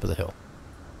the top of the hill.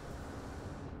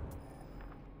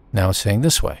 Now it's saying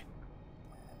this way.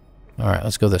 Alright,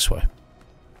 let's go this way.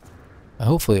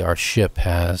 Hopefully our ship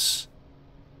has...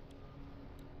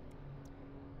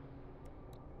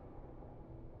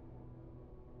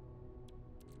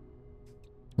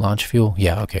 launch fuel?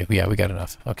 Yeah, okay. Yeah, we got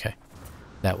enough. Okay.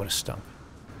 That would have stung.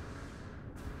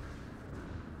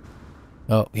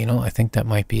 Oh, you know, I think that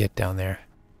might be it down there.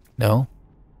 No?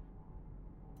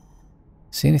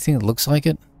 See anything that looks like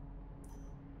it?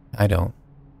 I don't.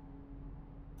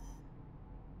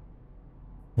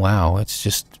 Wow, it's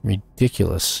just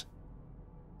ridiculous.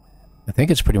 I think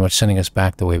it's pretty much sending us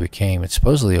back the way we came. It's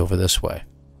supposedly over this way.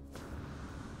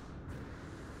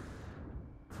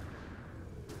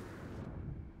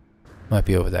 Might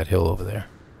be over that hill over there.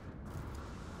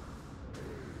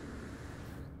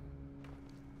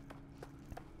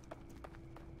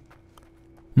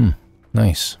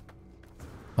 Nice.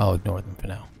 I'll ignore them for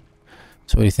now.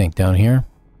 So what do you think? Down here?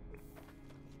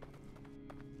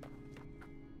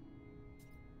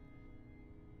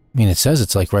 I mean, it says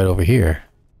it's like right over here.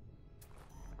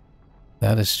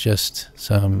 That is just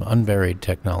some unburied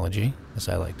technology, as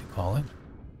I like to call it.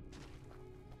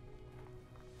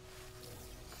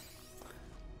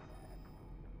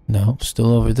 No,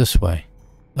 still over this way.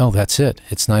 Oh, that's it.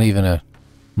 It's not even a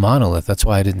monolith. That's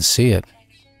why I didn't see it.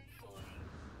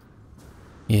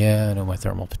 Yeah, I know my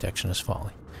thermal protection is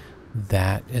falling.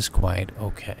 That is quite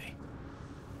okay.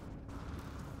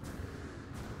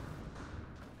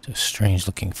 It's a strange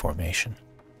looking formation.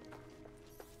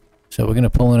 So we're going to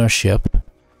pull in our ship.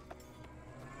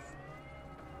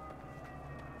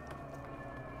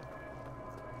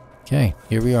 Okay,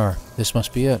 here we are. This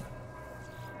must be it.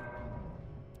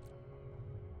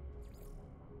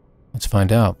 Let's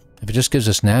find out. If it just gives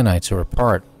us nanites or a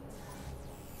part.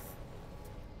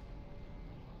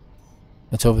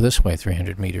 It's over this way,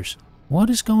 300 meters. What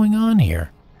is going on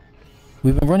here?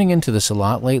 We've been running into this a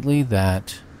lot lately,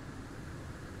 that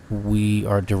we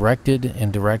are directed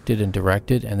and directed and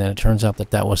directed, and then it turns out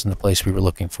that that wasn't the place we were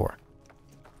looking for.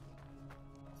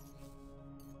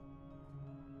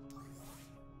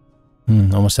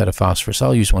 Almost out of phosphorus.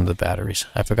 I'll use one of the batteries.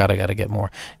 I forgot I got to get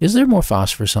more. Is there more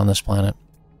phosphorus on this planet?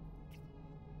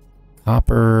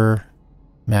 Copper,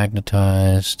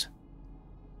 magnetized.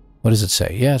 What does it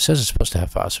say? Yeah, it says it's supposed to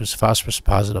have phosphorus. Phosphorus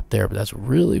deposit up there, but that's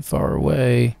really far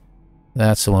away.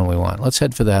 That's the one we want. Let's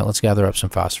head for that. Let's gather up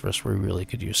some phosphorus. We really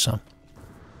could use some.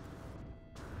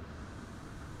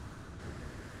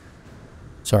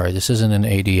 Sorry, this isn't an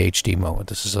ADHD moment.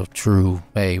 This is a true,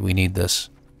 hey, we need this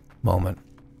moment.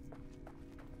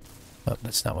 Oh,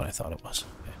 that's not what I thought it was.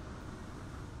 Okay.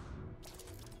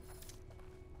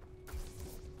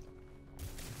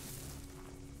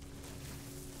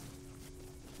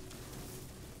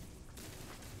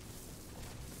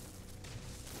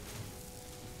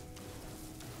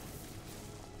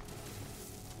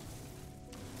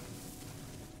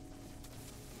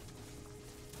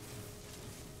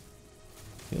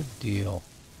 Good deal.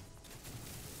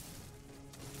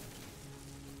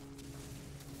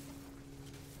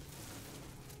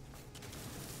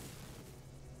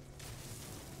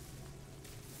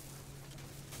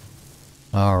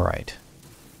 All right.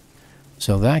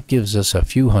 So that gives us a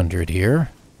few hundred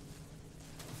here.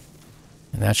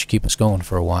 And that should keep us going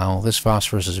for a while. This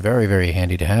phosphorus is very, very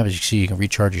handy to have. As you can see, you can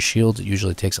recharge your shields. It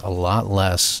usually takes a lot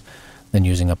less than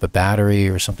using up a battery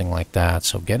or something like that.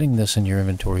 So getting this in your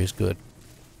inventory is good.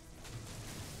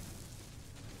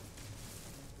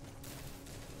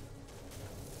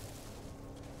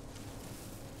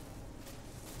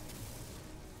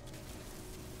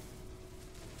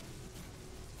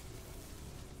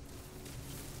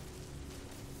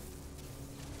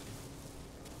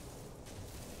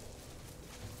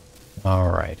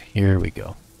 Alright, here we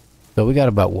go. So we got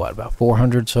about what? About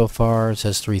 400 so far. It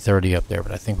says 330 up there,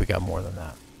 but I think we got more than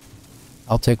that.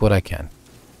 I'll take what I can.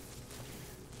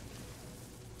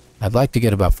 I'd like to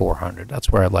get about 400.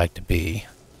 That's where I'd like to be.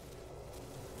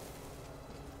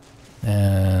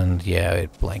 And yeah,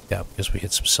 it blanked out because we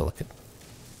hit some silicon.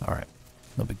 Alright,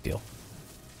 no big deal.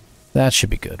 That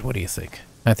should be good. What do you think?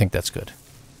 I think that's good.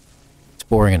 It's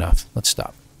boring enough. Let's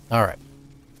stop. Alright.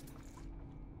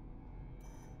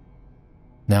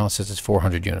 Now it says it's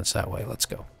 400 units that way. Let's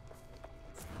go.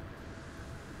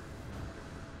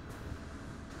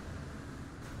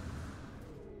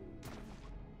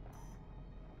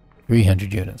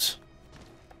 $300 units.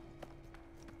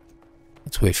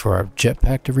 Let's wait for our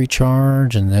jetpack to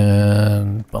recharge and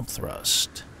then bump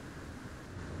thrust.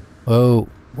 Whoa,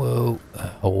 whoa,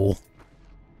 hole.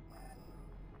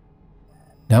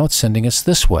 Now it's sending us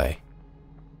this way.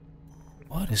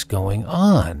 What is going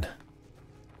on?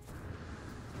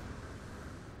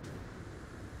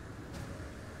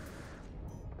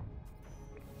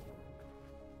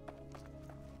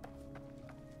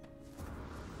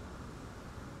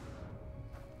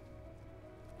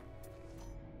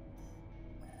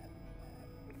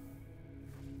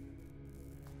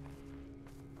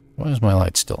 Why is my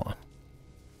light still on?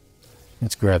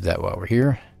 Let's grab that while we're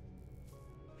here.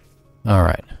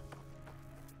 Alright.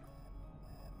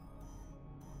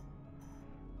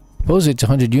 Suppose it's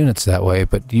 100 units that way,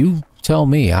 but you tell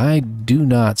me, I do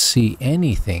not see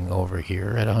anything over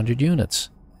here at 100 units.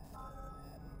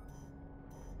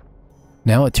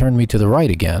 Now it turned me to the right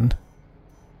again.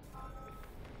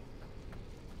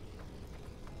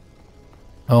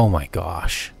 Oh my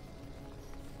gosh.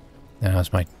 Now,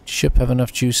 does my ship have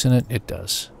enough juice in it? It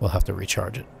does. We'll have to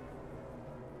recharge it.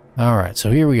 Alright, so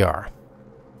here we are.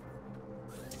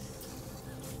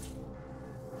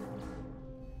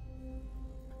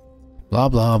 Blah,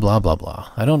 blah, blah, blah,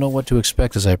 blah. I don't know what to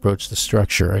expect as I approach the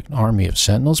structure. An army of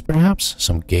sentinels, perhaps?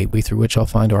 Some gateway through which I'll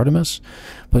find Artemis?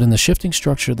 But in the shifting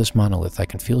structure of this monolith, I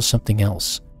can feel something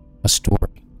else. A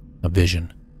story. A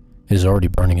vision. It is already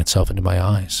burning itself into my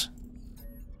eyes.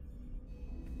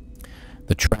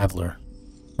 The Traveler.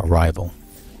 Arrival.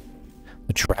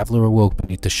 The Traveler awoke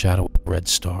beneath the shadow of a red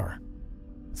star.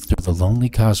 Through the lonely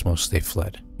cosmos they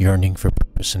fled, yearning for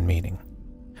purpose and meaning.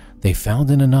 They found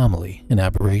an anomaly, an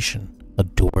aberration, a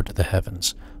door to the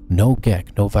heavens. No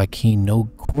Gek, no Vy'keen, no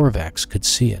Korvax could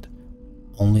see it.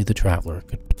 Only the Traveler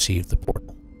could perceive the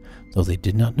portal, though they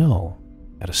did not know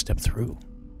how to step through.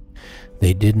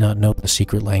 They did not know the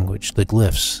secret language, the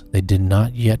glyphs. They did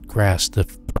not yet grasp the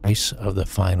price of the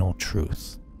final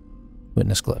truth.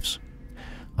 Witness glyphs.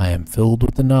 I am filled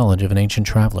with the knowledge of an ancient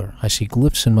traveler. I see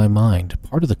glyphs in my mind,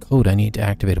 part of the code I need to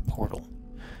activate a portal.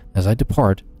 As I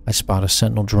depart, I spot a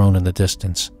Sentinel drone in the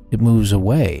distance. It moves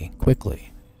away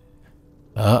quickly.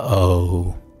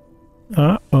 Uh-oh.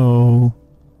 Uh-oh.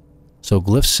 So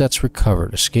glyph sets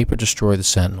recovered. Escape or destroy the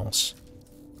Sentinels.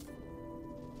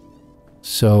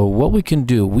 So what we can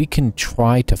do, we can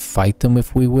try to fight them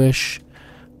if we wish,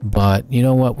 but you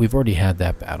know what? We've already had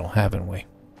that battle, haven't we?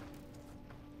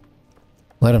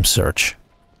 Let them search.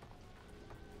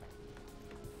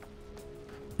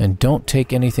 And don't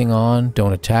take anything on,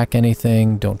 don't attack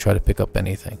anything, don't try to pick up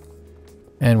anything.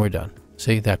 And we're done.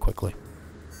 See, that quickly.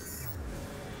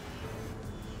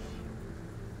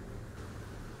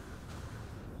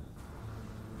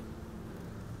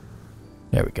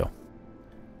 There we go.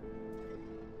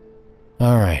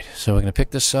 Alright, so we're going to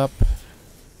pick this up.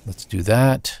 Let's do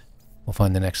that. We'll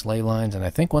find the next ley lines, and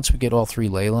I think once we get all 3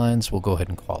 ley lines, we'll go ahead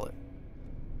and call it.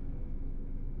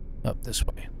 Up this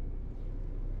way.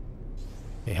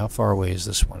 Okay, how far away is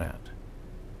this one at?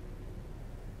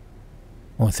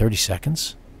 Only 30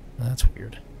 seconds? That's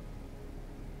weird.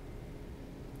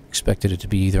 Expected it to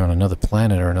be either on another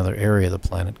planet or another area of the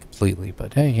planet completely,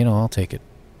 but hey, you know, I'll take it.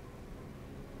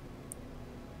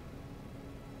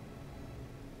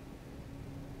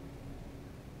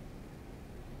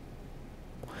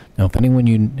 Now, if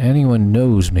anyone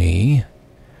knows me,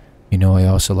 you know I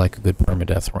also like a good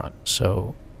permadeath run,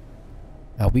 so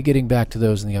I'll be getting back to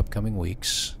those in the upcoming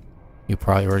weeks. You're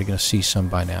probably already going to see some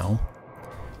by now,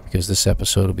 because this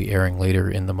episode will be airing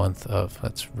later in the month of...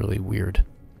 That's really weird.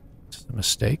 It's a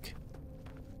mistake.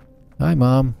 Hi,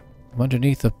 Mom. I'm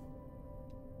underneath a...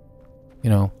 You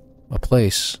know, a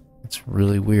place. It's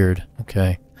really weird.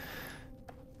 Okay. A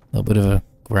little bit of a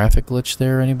graphic glitch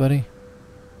there, anybody?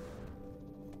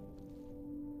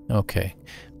 Okay.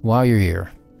 While you're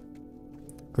here,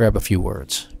 grab a few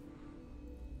words.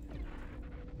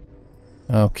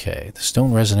 Okay, the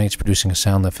stone resonates, producing a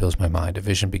sound that fills my mind. A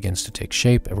vision begins to take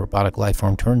shape. A robotic life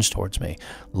form turns towards me.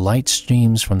 Light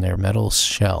streams from their metal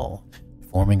shell,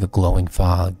 forming a glowing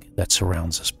fog that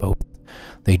surrounds us both.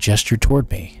 They gesture toward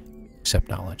me. Accept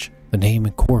knowledge. The name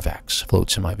Korvax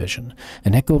floats in my vision.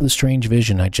 An echo of the strange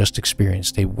vision I just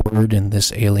experienced. A word in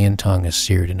this alien tongue is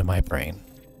seared into my brain.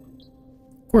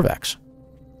 Korvax.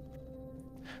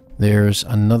 There's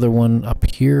another one up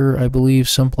here, I believe,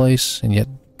 someplace, and yet,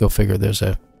 go figure, there's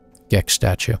a Gex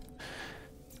statue.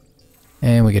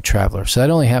 And we get Traveler. So that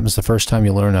only happens the first time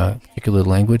you learn a particular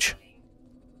language.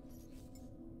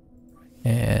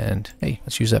 And, hey,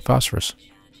 let's use that phosphorus.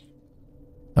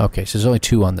 Okay, so there's only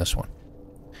 2 on this one.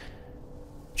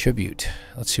 Tribute.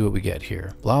 Let's see what we get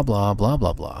here. Blah, blah, blah,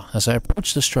 blah, blah. As I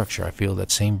approach the structure, I feel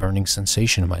that same burning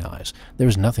sensation in my eyes. There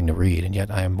is nothing to read, and yet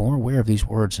I am more aware of these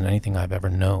words than anything I've ever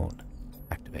known.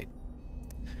 Activate.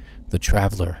 The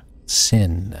Traveler.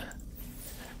 Sin.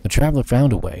 The Traveler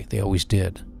found a way. They always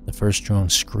did. The first drone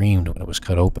screamed when it was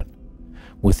cut open.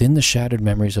 Within the shattered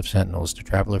memories of Sentinels, the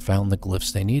Traveler found the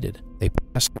glyphs they needed. They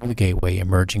passed through the gateway,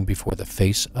 emerging before the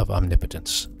face of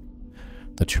omnipotence.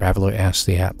 The Traveler asked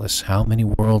the Atlas how many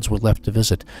worlds were left to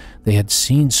visit. They had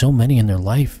seen so many in their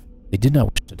life. They did not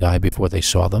wish to die before they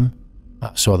saw them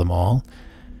all.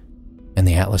 And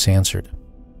the Atlas answered.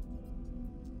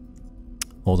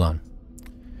 Hold on.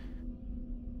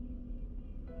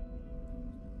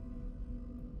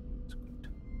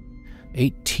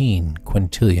 $18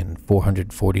 quintillion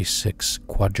 446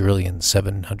 quadrillion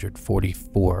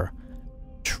 744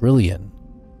 trillion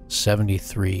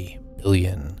 73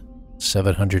 billion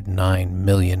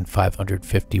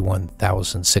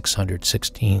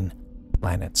 709,551,616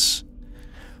 planets.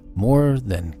 More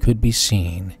than could be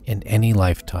seen in any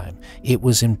lifetime. It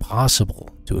was impossible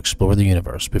to explore the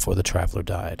universe before the Traveler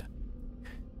died.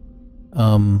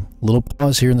 Little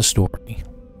pause here in the story.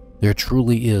 There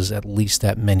truly is at least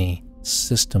that many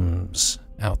systems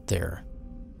out there.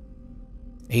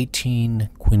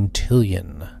 18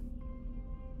 quintillion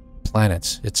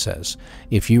planets, it says.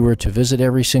 If you were to visit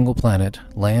every single planet,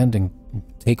 land and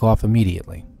take off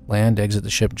immediately. Land, exit the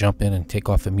ship, jump in, and take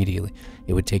off immediately.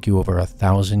 It would take you over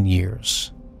 1,000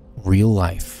 years. Real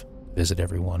life. Visit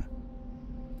every one.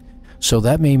 So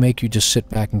that may make you just sit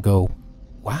back and go,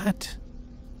 what?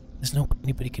 There's no way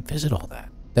anybody could visit all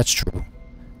that. That's true.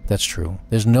 That's true.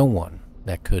 There's no one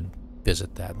that could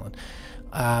visit that one.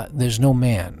 There's no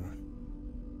man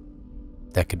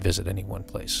that could visit any one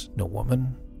place. No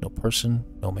woman, no person,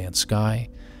 no man's sky.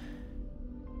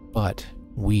 But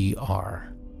we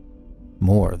are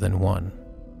more than one.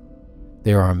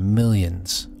 There are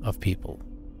millions of people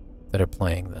that are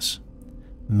playing this.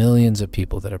 Millions of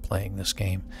people that are playing this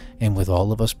game. And with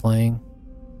all of us playing,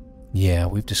 yeah,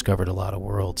 we've discovered a lot of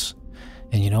worlds.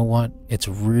 And you know what? It's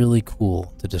really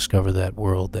cool to discover that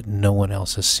world that no one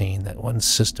else has seen, that one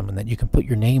system, and that you can put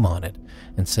your name on it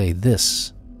and say,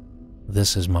 this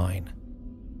is mine.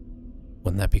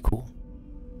 Wouldn't that be cool?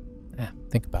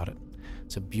 Think about it.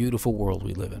 It's a beautiful world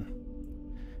we live in.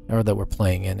 Or that we're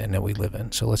playing in and that we live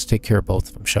in. So let's take care of both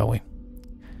of them, shall we?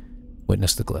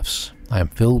 Witness the glyphs. I am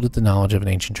filled with the knowledge of an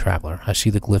ancient traveler. I see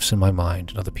the glyphs in my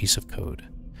mind, another piece of code.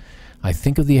 I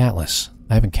think of the Atlas.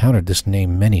 I have encountered this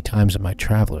name many times in my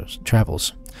travels,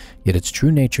 yet its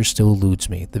true nature still eludes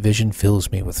me. The vision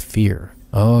fills me with fear.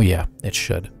 Oh yeah, it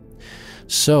should.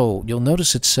 So, you'll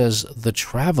notice it says, the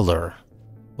traveler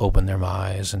opened their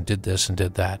eyes and did this and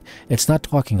did that. It's not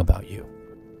talking about you.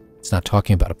 It's not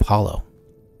talking about Apollo.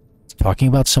 It's talking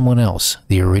about someone else,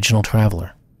 the original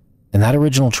traveler. And that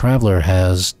original traveler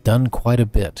has done quite a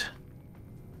bit.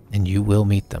 And you will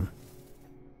meet them.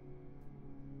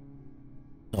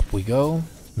 Up we go.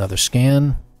 Another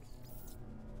scan.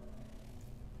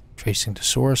 Tracing to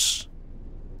source.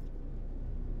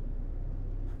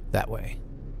 That way.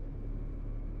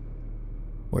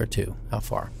 Where to? How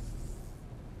far?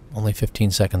 Only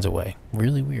 15 seconds away.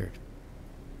 Really weird.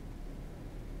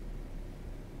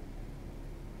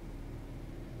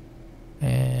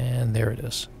 And there it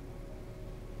is.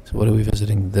 So what are we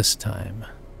visiting this time?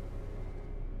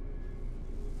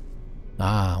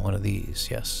 Ah, one of these,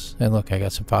 yes. And look, I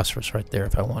got some phosphorus right there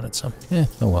if I wanted some.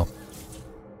 Oh well.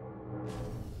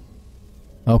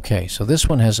 Okay, so this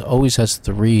one always has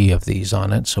 3 of these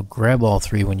on it, so grab all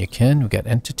 3 when you can. We've got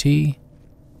entity.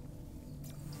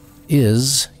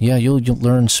 Is, yeah, you'll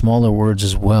learn smaller words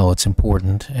as well. It's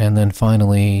important. And then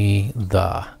finally,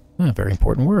 the. Very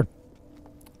important word.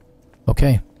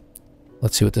 Okay,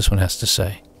 let's see what this one has to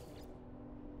say.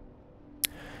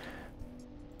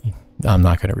 I'm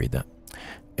not going to read that.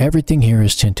 Everything here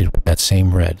is tinted with that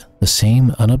same red, the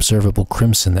same unobservable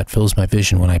crimson that fills my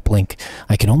vision when I blink.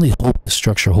 I can only hope the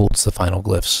structure holds the final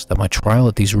glyphs, that my trial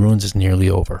at these ruins is nearly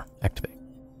over. Activate.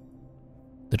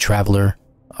 The Traveler,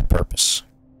 a purpose.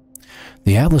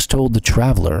 The Atlas told the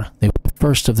Traveler they were the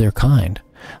first of their kind,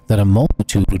 that a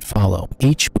multitude would follow.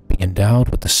 Each would be endowed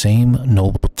with the same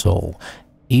noble soul,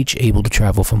 each able to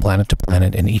travel from planet to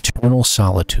planet in eternal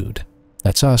solitude.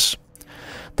 That's us.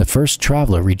 The first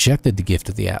traveler rejected the gift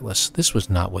of the Atlas. This was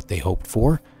not what they hoped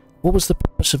for. What was the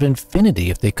purpose of infinity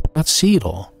if they could not see it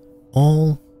all?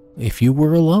 All if you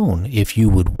were alone, if you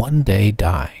would one day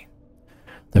die.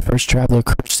 The first traveler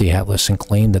cursed the Atlas and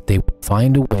claimed that they would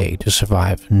find a way to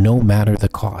survive no matter the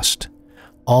cost.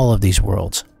 All of these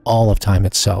worlds, all of time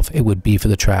itself, it would be for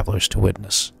the travelers to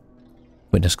witness.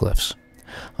 Witness glyphs.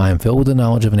 I am filled with the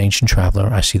knowledge of an ancient traveler.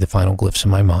 I see the final glyphs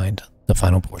in my mind, the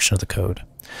final portion of the code.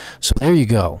 So there you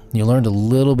go. You learned a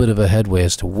little bit of a headway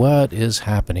as to what is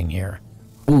happening here.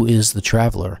 Who is the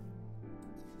traveler?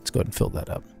 Let's go ahead and fill that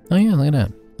up. Oh yeah, look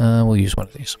at that. We'll use one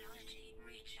of these.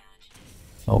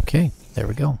 Okay, there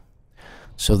we go.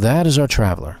 So that is our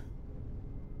traveler.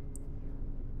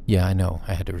 Yeah, I know.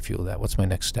 I had to refuel that. What's my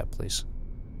next step, please?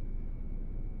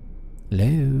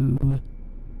 Hello?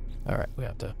 Alright, we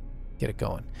have to get it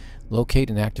going. Locate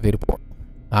and activate a portal.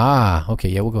 Ah, okay,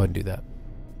 yeah, we'll go ahead and do that.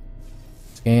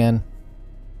 Scan.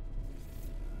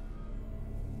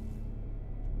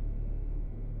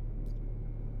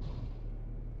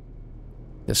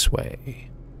 This way.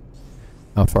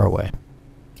 How far away?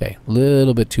 Okay, a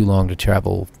little bit too long to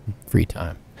travel free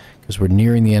time, because we're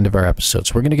nearing the end of our episode.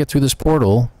 So we're going to get through this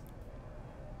portal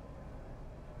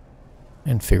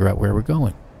and figure out where we're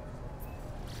going.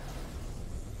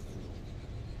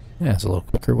 Yeah, it's a little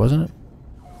quicker, wasn't it?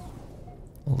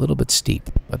 A little bit steep,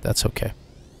 but that's okay.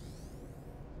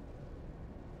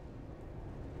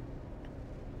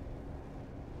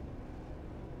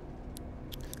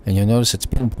 And you'll notice it's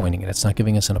pinpointing it. It's not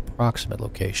giving us an approximate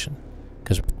location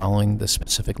because we're following the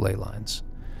specific ley lines.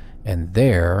 And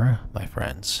there, my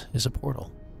friends, is a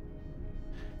portal.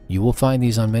 You will find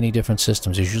these on many different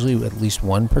systems. There's usually at least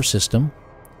one per system.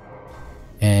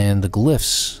 And the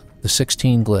glyphs, the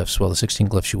 16 glyphs, well, the 16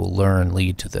 glyphs you will learn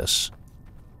lead to this.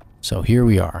 So here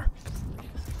we are.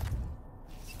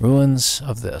 Ruins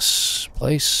of this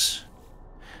place.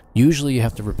 Usually you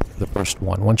have to repair the first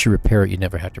one. Once you repair it, you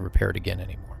never have to repair it again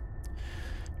anymore.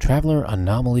 Traveler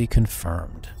anomaly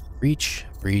confirmed. Breach,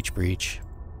 breach, breach.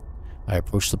 I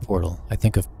approach the portal. I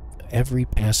think of every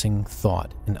passing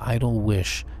thought and idle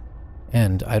wish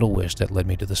that led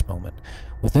me to this moment.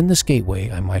 Within this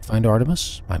gateway, I might find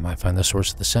Artemis. I might find the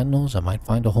source of the Sentinels. I might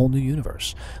find a whole new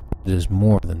universe. But it is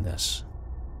more than this.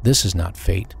 This is not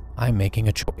fate. I'm making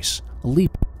a choice, a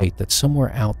leap of faith that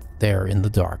somewhere out there in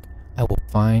the dark, I will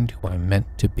find who I'm meant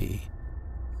to be.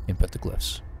 Input the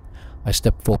glyphs. I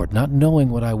step forward, not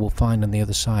knowing what I will find on the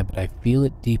other side, but I feel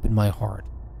it deep in my heart,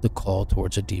 the call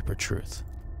towards a deeper truth.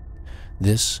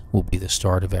 This will be the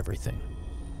start of everything.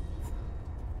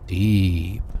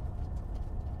 Deep.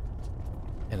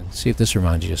 And see if this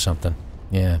reminds you of something.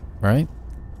 Yeah, right?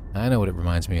 I know what it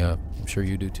reminds me of. I'm sure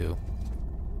you do too.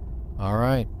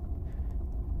 Alright.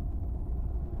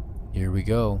 Here we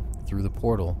go, through the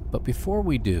portal. But before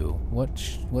we do,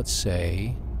 let's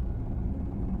say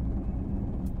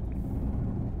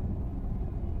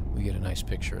we get a nice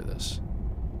picture of this.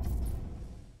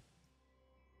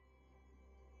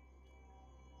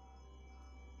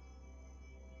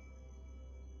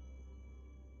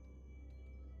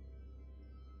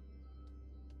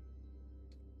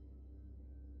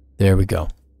 There we go.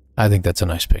 I think that's a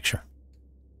nice picture.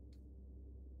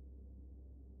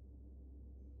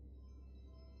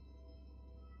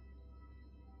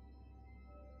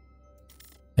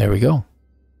 There we go.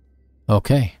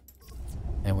 Okay.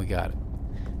 And we got it.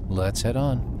 Let's head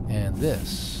on. And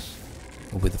this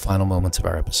will be the final moments of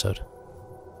our episode.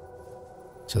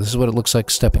 So this is what it looks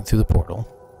like stepping through the portal.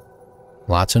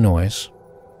 Lots of noise.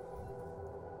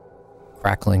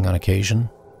 Crackling on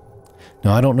occasion.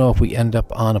 Now, I don't know if we end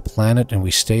up on a planet and we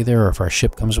stay there or if our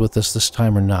ship comes with us this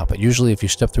time or not. But usually if you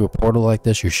step through a portal like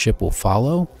this, your ship will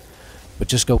follow. But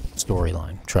just go with the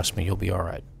storyline. Trust me, you'll be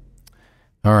alright.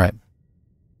 Alright.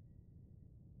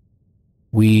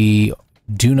 We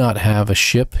do not have a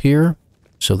ship here,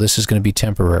 so this is going to be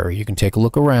temporary. You can take a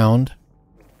look around.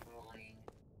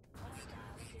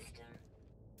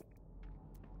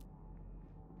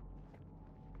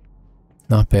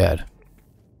 Not bad.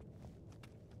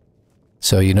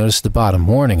 So you notice at the bottom,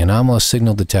 warning, anomalous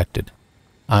signal detected.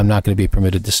 I'm not going to be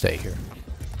permitted to stay here.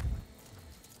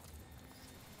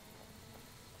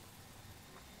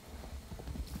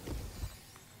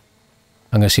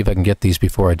 I'm going to see if I can get these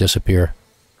before I disappear.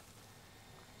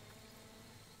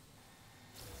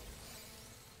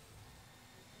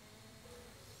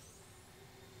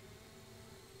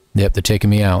 Yep, they're taking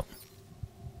me out.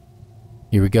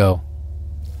 Here we go.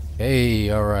 Hey,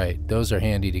 alright. Those are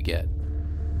handy to get.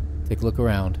 Take a look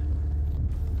around.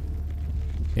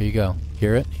 Here you go.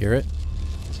 Hear it? Hear it?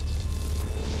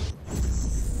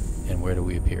 And where do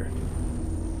we appear?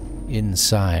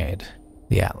 Inside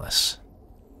the Atlas.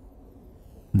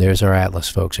 There's our Atlas,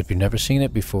 folks. If you've never seen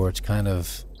it before, it's kind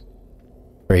of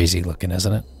crazy looking,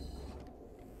 isn't it?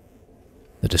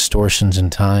 The distortions in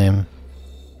time.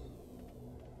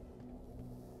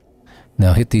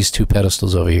 Now hit these two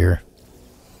pedestals over here.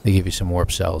 They give you some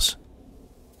warp cells.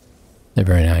 They're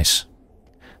very nice.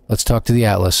 Let's talk to the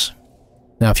Atlas.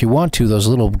 Now if you want to, those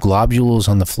little globules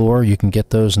on the floor, you can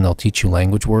get those and they'll teach you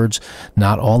language words.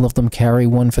 Not all of them carry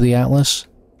one for the Atlas.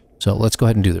 So let's go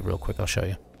ahead and do that real quick. I'll show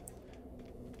you.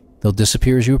 They'll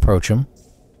disappear as you approach them.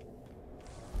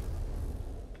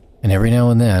 And every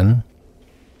now and then,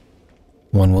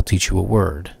 one will teach you a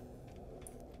word.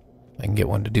 I can get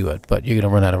one to do it, but you're going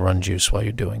to run out of run juice while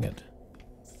you're doing it.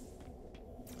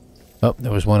 Oh,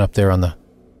 there was one up there on the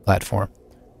platform.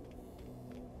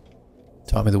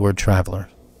 Taught me the word traveler.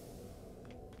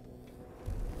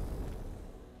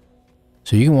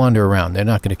 So you can wander around. They're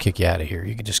not going to kick you out of here.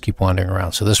 You can just keep wandering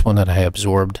around. So this one that I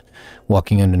absorbed,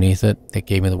 walking underneath it, it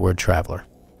gave me the word traveler.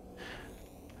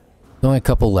 There's only a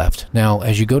couple left. Now,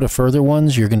 as you go to further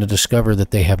ones, you're going to discover that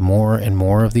they have more and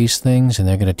more of these things, and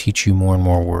they're going to teach you more and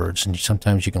more words. And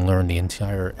sometimes you can learn the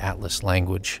entire Atlas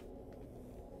language.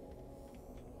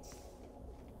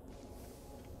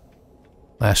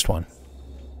 Last one.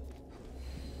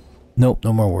 Nope,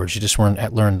 no more words. You just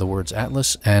learn the words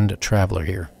Atlas and Traveler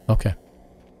here. Okay.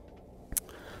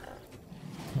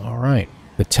 Alright.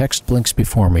 The text blinks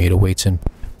before me. It awaits in...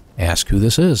 Ask who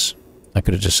this is. I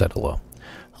could have just said hello.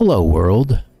 Hello,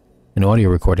 world. An audio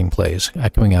recording plays,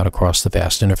 echoing out across the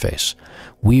vast interface.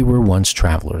 We were once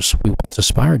travelers. We once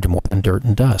aspired to more than dirt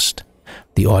and dust.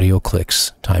 The audio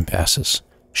clicks. Time passes.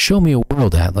 Show me a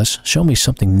world, Atlas. Show me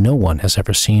something no one has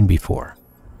ever seen before.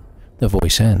 The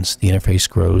voice ends. The interface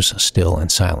grows still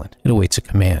and silent. It awaits a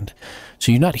command.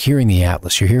 So you're not hearing the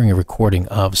Atlas. You're hearing a recording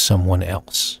of someone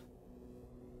else.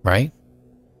 Right?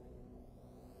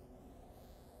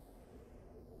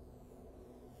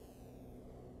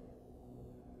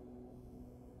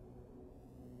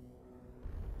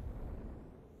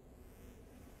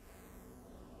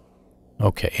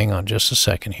 Okay, hang on just a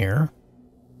second here.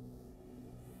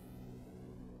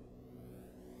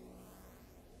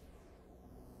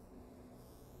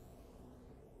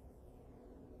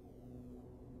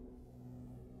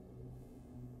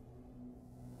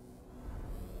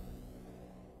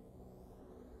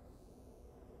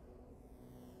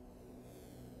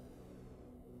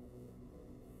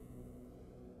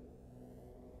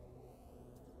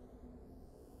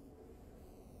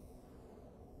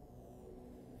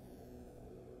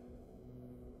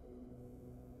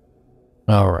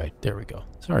 Alright, there we go.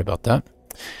 Sorry about that.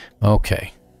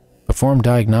 Okay. Perform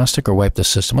diagnostic or wipe the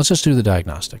system. Let's just do the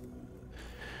diagnostic.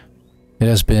 It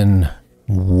has been,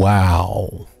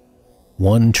 wow,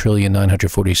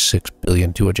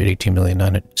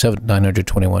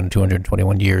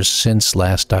 1,946,218,921,221 years since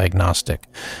last diagnostic.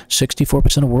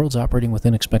 64% of worlds operating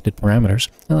within expected parameters.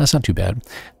 Well, that's not too bad.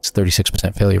 It's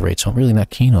 36% failure rate, so I'm really not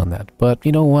keen on that. But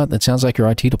you know what? It sounds like your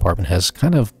IT department has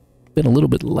kind of been a little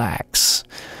bit lax.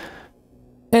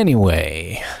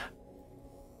 Anyway,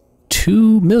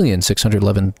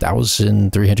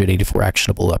 2,611,384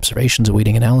 actionable observations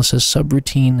awaiting analysis.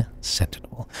 Subroutine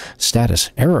Sentinel.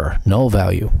 Status error, null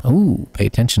value. Ooh, pay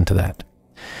attention to that.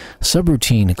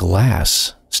 Subroutine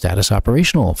glass. Status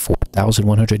operational.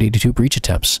 4,182 breach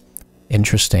attempts.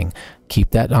 Interesting.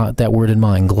 Keep that word in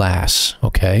mind. Glass.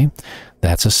 Okay,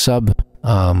 that's a sub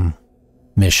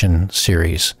mission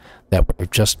series that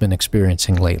we've just been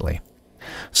experiencing lately.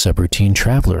 Subroutine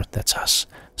Traveler, that's us.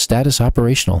 Status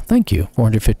operational, thank you.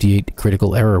 458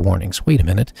 critical error warnings. Wait a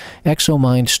minute.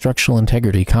 Exomind structural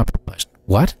integrity compromised.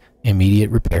 What? Immediate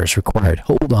repairs required.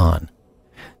 Hold on.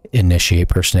 Initiate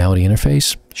personality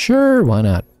interface? Sure, why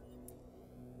not?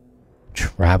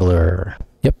 Traveler.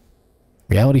 Yep.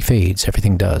 Reality fades,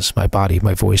 everything does. My body,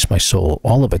 my voice, my soul,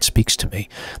 all of it speaks to me.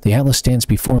 The Atlas stands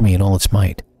before me in all its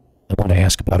might. I want to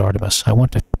ask about Artemis. I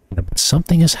want to... But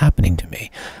something is happening to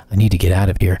me. I need to get out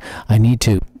of here. I need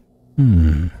to...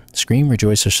 Scream,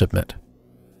 rejoice, or submit.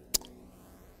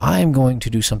 I'm going to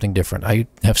do something different. I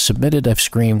have submitted, I've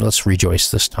screamed. Let's rejoice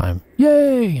this time.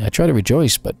 Yay! I try to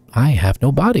rejoice, but I have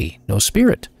no body, no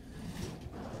spirit.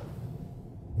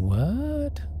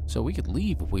 What? So we could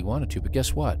leave if we wanted to, but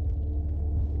guess what?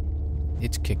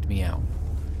 It's kicked me out.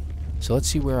 So let's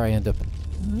see where I end up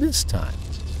this time.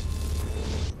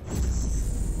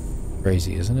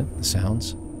 Crazy, isn't it? The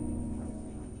sounds.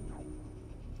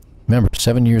 Remember,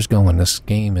 7 years going. This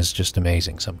game is just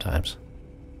amazing sometimes.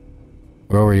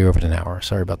 We're already over an hour.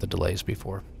 Sorry about the delays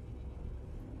before.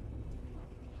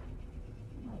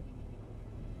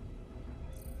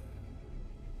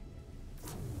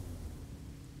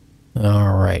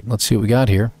 Alright, let's see what we got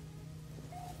here.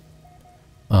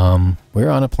 We're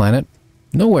on a planet.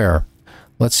 Nowhere.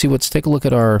 Let's see, let's take a look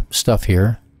at our stuff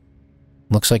here.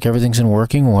 Looks like everything's in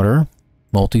working order.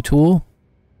 Multi-tool.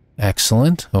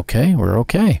 Excellent. Okay, we're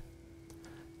okay.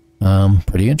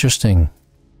 Pretty interesting.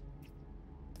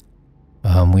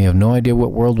 We have no idea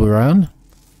what world we're on.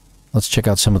 Let's check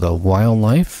out some of the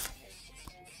wildlife.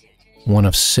 1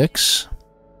 of 6.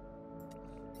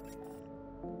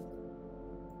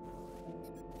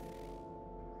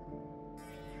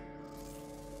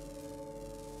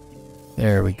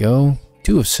 There we go.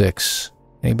 2 of 6.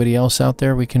 Anybody else out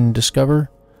there we can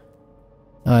discover?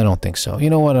 I don't think so.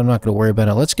 You know what? I'm not going to worry about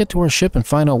it. Let's get to our ship and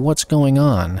find out what's going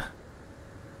on.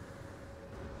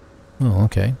 Oh,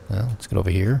 okay. Well, let's get over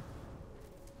here.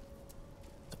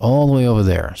 It's all the way over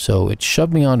there. So it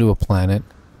shoved me onto a planet.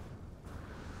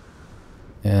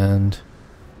 And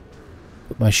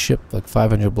put my ship like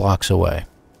 500 blocks away.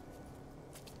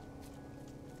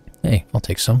 Hey, I'll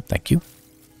take some. Thank you.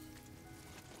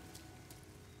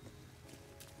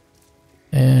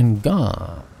 And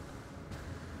gone.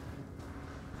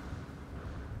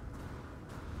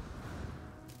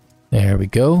 There we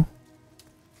go.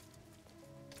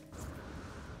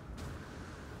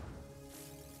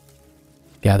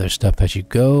 Gather stuff as you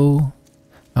go.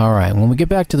 Alright, when we get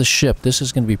back to the ship, this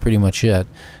is going to be pretty much it.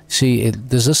 See,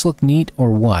 does this look neat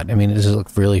or what? I mean, does it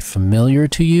look really familiar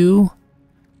to you?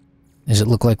 Does it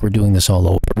look like we're doing this all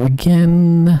over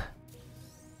again?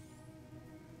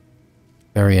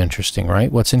 Very interesting,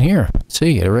 right? What's in here? Let's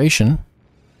see, iteration.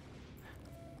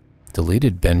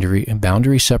 Deleted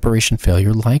boundary separation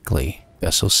failure likely.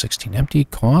 Vessel 16 empty.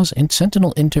 Cause and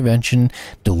Sentinel intervention.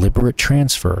 Deliberate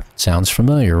transfer. Sounds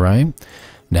familiar, right?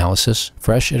 Analysis.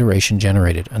 Fresh iteration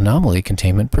generated. Anomaly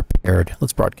containment prepared.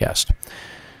 Let's broadcast.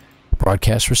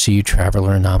 Broadcast received.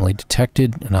 Traveler anomaly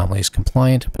detected. Anomaly is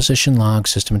compliant. Position log.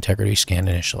 System integrity scan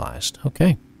initialized.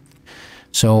 Okay.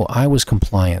 So I was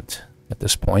compliant at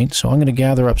this point. So I'm going to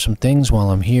gather up some things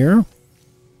while I'm here.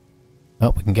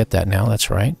 Oh, we can get that now. That's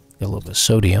right. Get a little bit of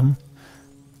sodium.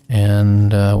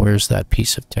 And where's that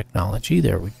piece of technology?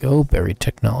 There we go. Buried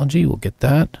technology. We'll get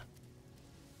that.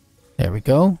 There we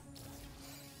go.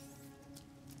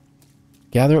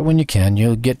 Gather it when you can.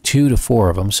 You'll get 2 to 4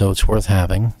 of them, so it's worth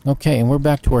having. Okay, and we're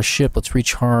back to our ship. Let's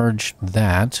recharge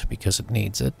that because it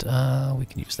needs it. We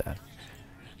can use that.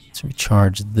 Let's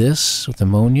recharge this with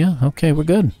ammonia. Okay, we're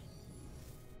good.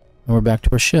 And we're back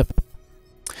to our ship.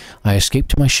 I escaped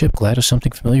to my ship, glad of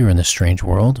something familiar in this strange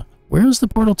world. Where is the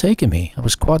portal taking me? I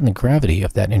was caught in the gravity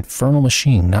of that infernal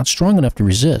machine, not strong enough to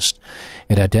resist.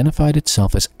 It identified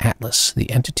itself as Atlas, the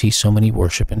entity so many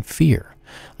worship and fear.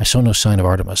 I saw no sign of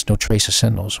Artemis, no trace of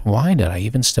Sentinels. Why did I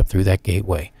even step through that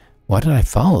gateway? Why did I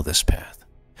follow this path?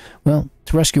 Well,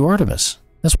 to rescue Artemis.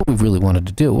 That's what we really wanted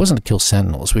to do. It wasn't to kill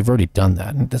Sentinels. We've already done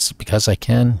that. And that's because I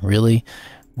can, really.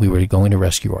 We were going to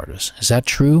rescue Artemis. Is that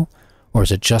true? Or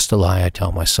is it just a lie I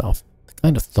tell myself? The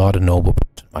kind of thought a noble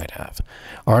person might have.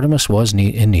 Artemis was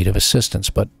in need of assistance,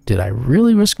 but did I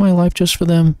really risk my life just for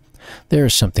them? There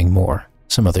is something more,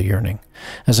 some other yearning.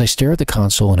 As I stare at the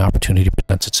console, an opportunity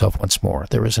presents itself once more.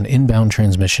 There is an inbound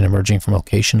transmission emerging from a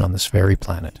location on this very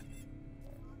planet.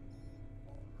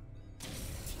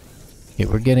 Okay,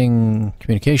 we're getting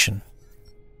communication.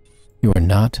 You are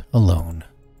not alone.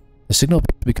 The signal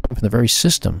appears to be coming from the very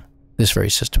system. This very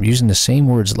system, using the same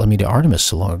words that led me to Artemis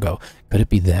so long ago. Could it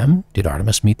be them? Did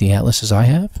Artemis meet the Atlas as I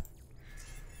have?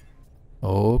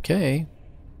 Okay.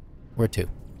 Where to?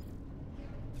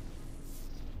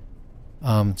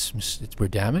 We're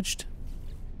damaged?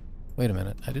 Wait a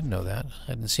minute. I didn't know that.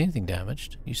 I didn't see anything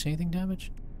damaged. You see anything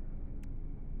damaged?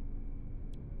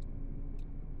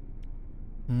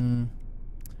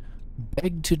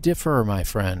 Beg to differ, my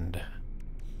friend.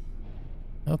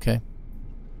 Okay.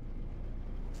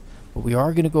 But we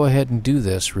are going to go ahead and do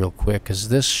this real quick, because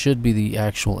this should be the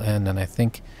actual end, and I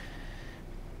think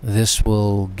this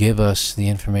will give us the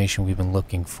information we've been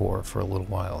looking for a little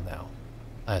while now,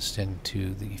 as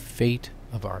into the fate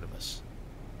of Artemis.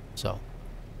 So,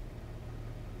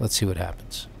 let's see what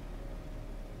happens.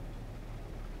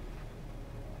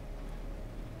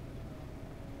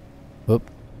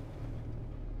 Whoop.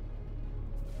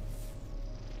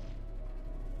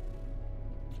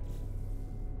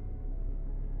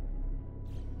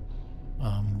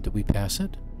 Did we pass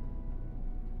it?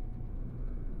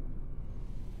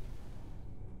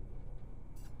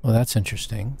 Well, that's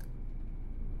interesting.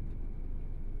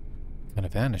 Kind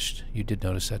of vanished. You did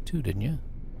notice that too, didn't you?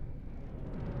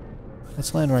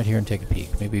 Let's land right here and take a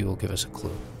peek. Maybe it will give us a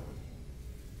clue.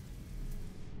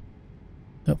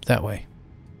 Nope, that way.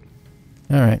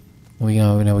 Alright. We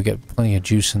know we got plenty of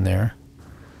juice in there.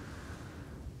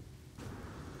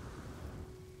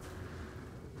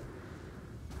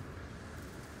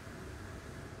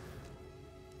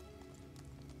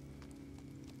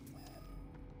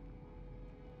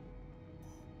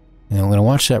 And I'm going to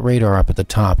watch that radar up at the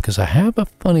top, because I have a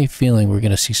funny feeling we're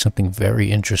going to see something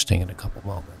very interesting in a couple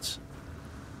moments.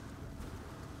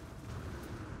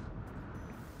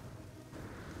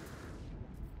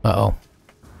 Uh-oh.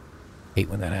 Hate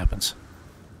when that happens.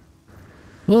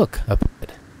 Look, up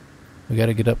ahead. We got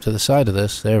to get up to the side of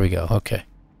this. There we go. Okay.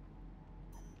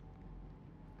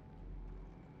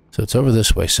 So it's over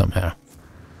this way somehow.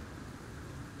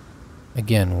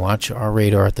 Again, watch our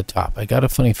radar at the top. I got a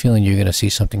funny feeling you're going to see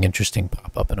something interesting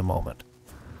pop up in a moment.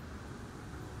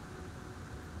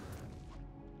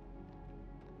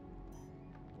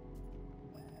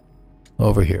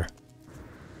 Over here.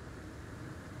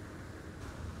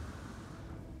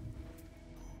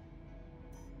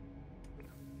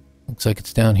 Looks like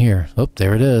it's down here. Oh,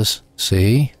 there it is.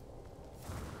 See?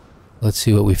 Let's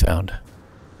see what we found.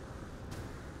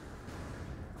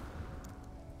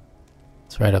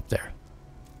 It's right up there.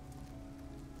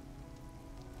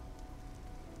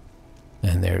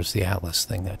 And there's the Atlas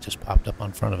thing that just popped up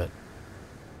on front of it.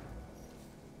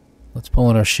 Let's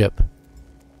pull in our ship.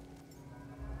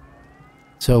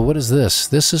 So what is this?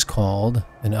 This is called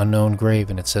an unknown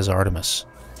grave, and it says Artemis.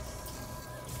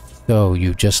 So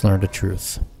you just learned a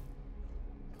truth.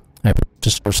 I press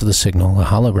the source of the signal. A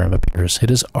hologram appears.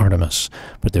 It is Artemis,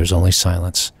 but there's only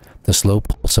silence. The slow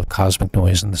pulse of cosmic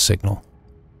noise in the signal.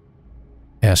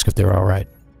 Ask if they're all right.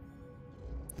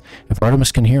 If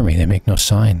Artemis can hear me, they make no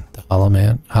sign. The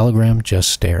hologram just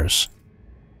stares.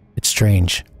 It's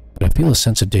strange, but I feel a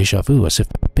sense of deja vu, as if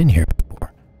I've been here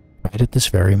before, right at this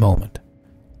very moment.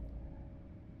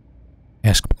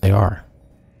 Ask what they are.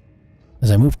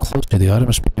 As I move closer, the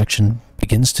Artemis projection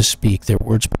begins to speak, their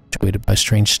words punctuated by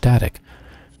strange static.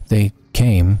 They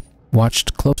came,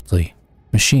 watched closely.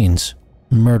 Machines,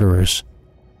 murderers.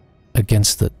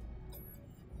 Against the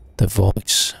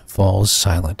voice falls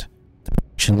silent. The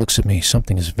projection looks at me.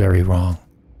 Something is very wrong.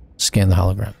 Scan the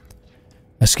hologram.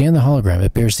 I scan the hologram.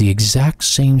 It bears the exact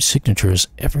same signature as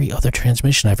every other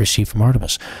transmission I've received from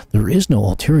Artemis. There is no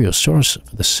ulterior source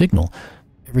for the signal.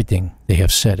 Everything they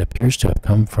have said appears to have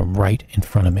come from right in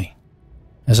front of me.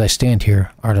 As I stand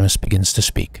here, Artemis begins to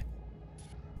speak.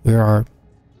 We are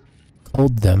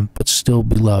cold them, but still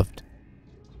beloved.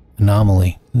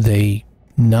 Anomaly. They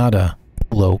nada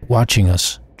below, watching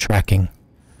us, tracking.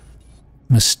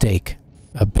 Mistake.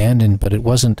 abandoned, but it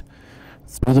wasn't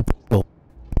through the portal.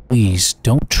 Please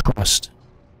don't trust.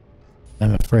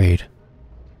 I'm afraid.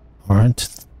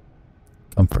 Aren't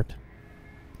comfort.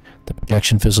 The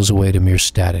projection fizzles away to mere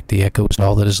static. The echo is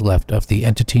all that is left of the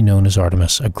entity known as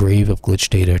Artemis, a grave of glitched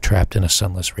data trapped in a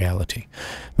sunless reality.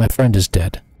 My friend is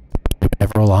dead.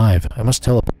 Never alive. I must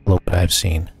tell Apollo what I've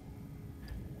seen.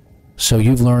 So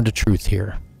you've learned a truth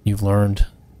here. You've learned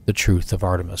the truth of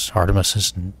Artemis. Artemis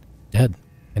is dead,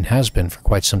 and has been for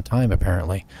quite some time,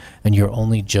 apparently, and you're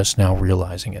only just now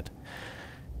realizing it.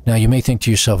 Now, you may think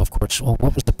to yourself, of course, well,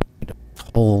 what was the point of this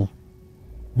whole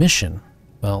mission?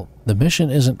 Well, the mission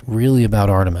isn't really about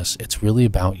Artemis. It's really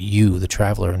about you, the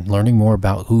traveler, and learning more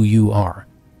about who you are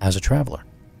as a traveler,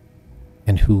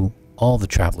 and who all the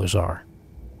travelers are,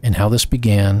 and how this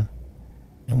began,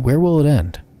 and where will it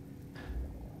end?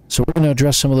 So we're going to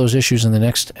address some of those issues in the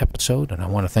next episode, and I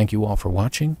want to thank you all for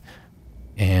watching,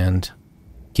 and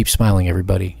keep smiling,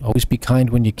 everybody. Always be kind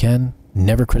when you can.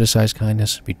 Never criticize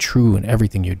kindness. Be true in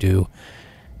everything you do,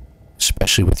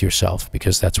 especially with yourself,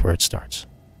 because that's where it starts.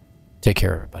 Take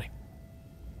care, everybody.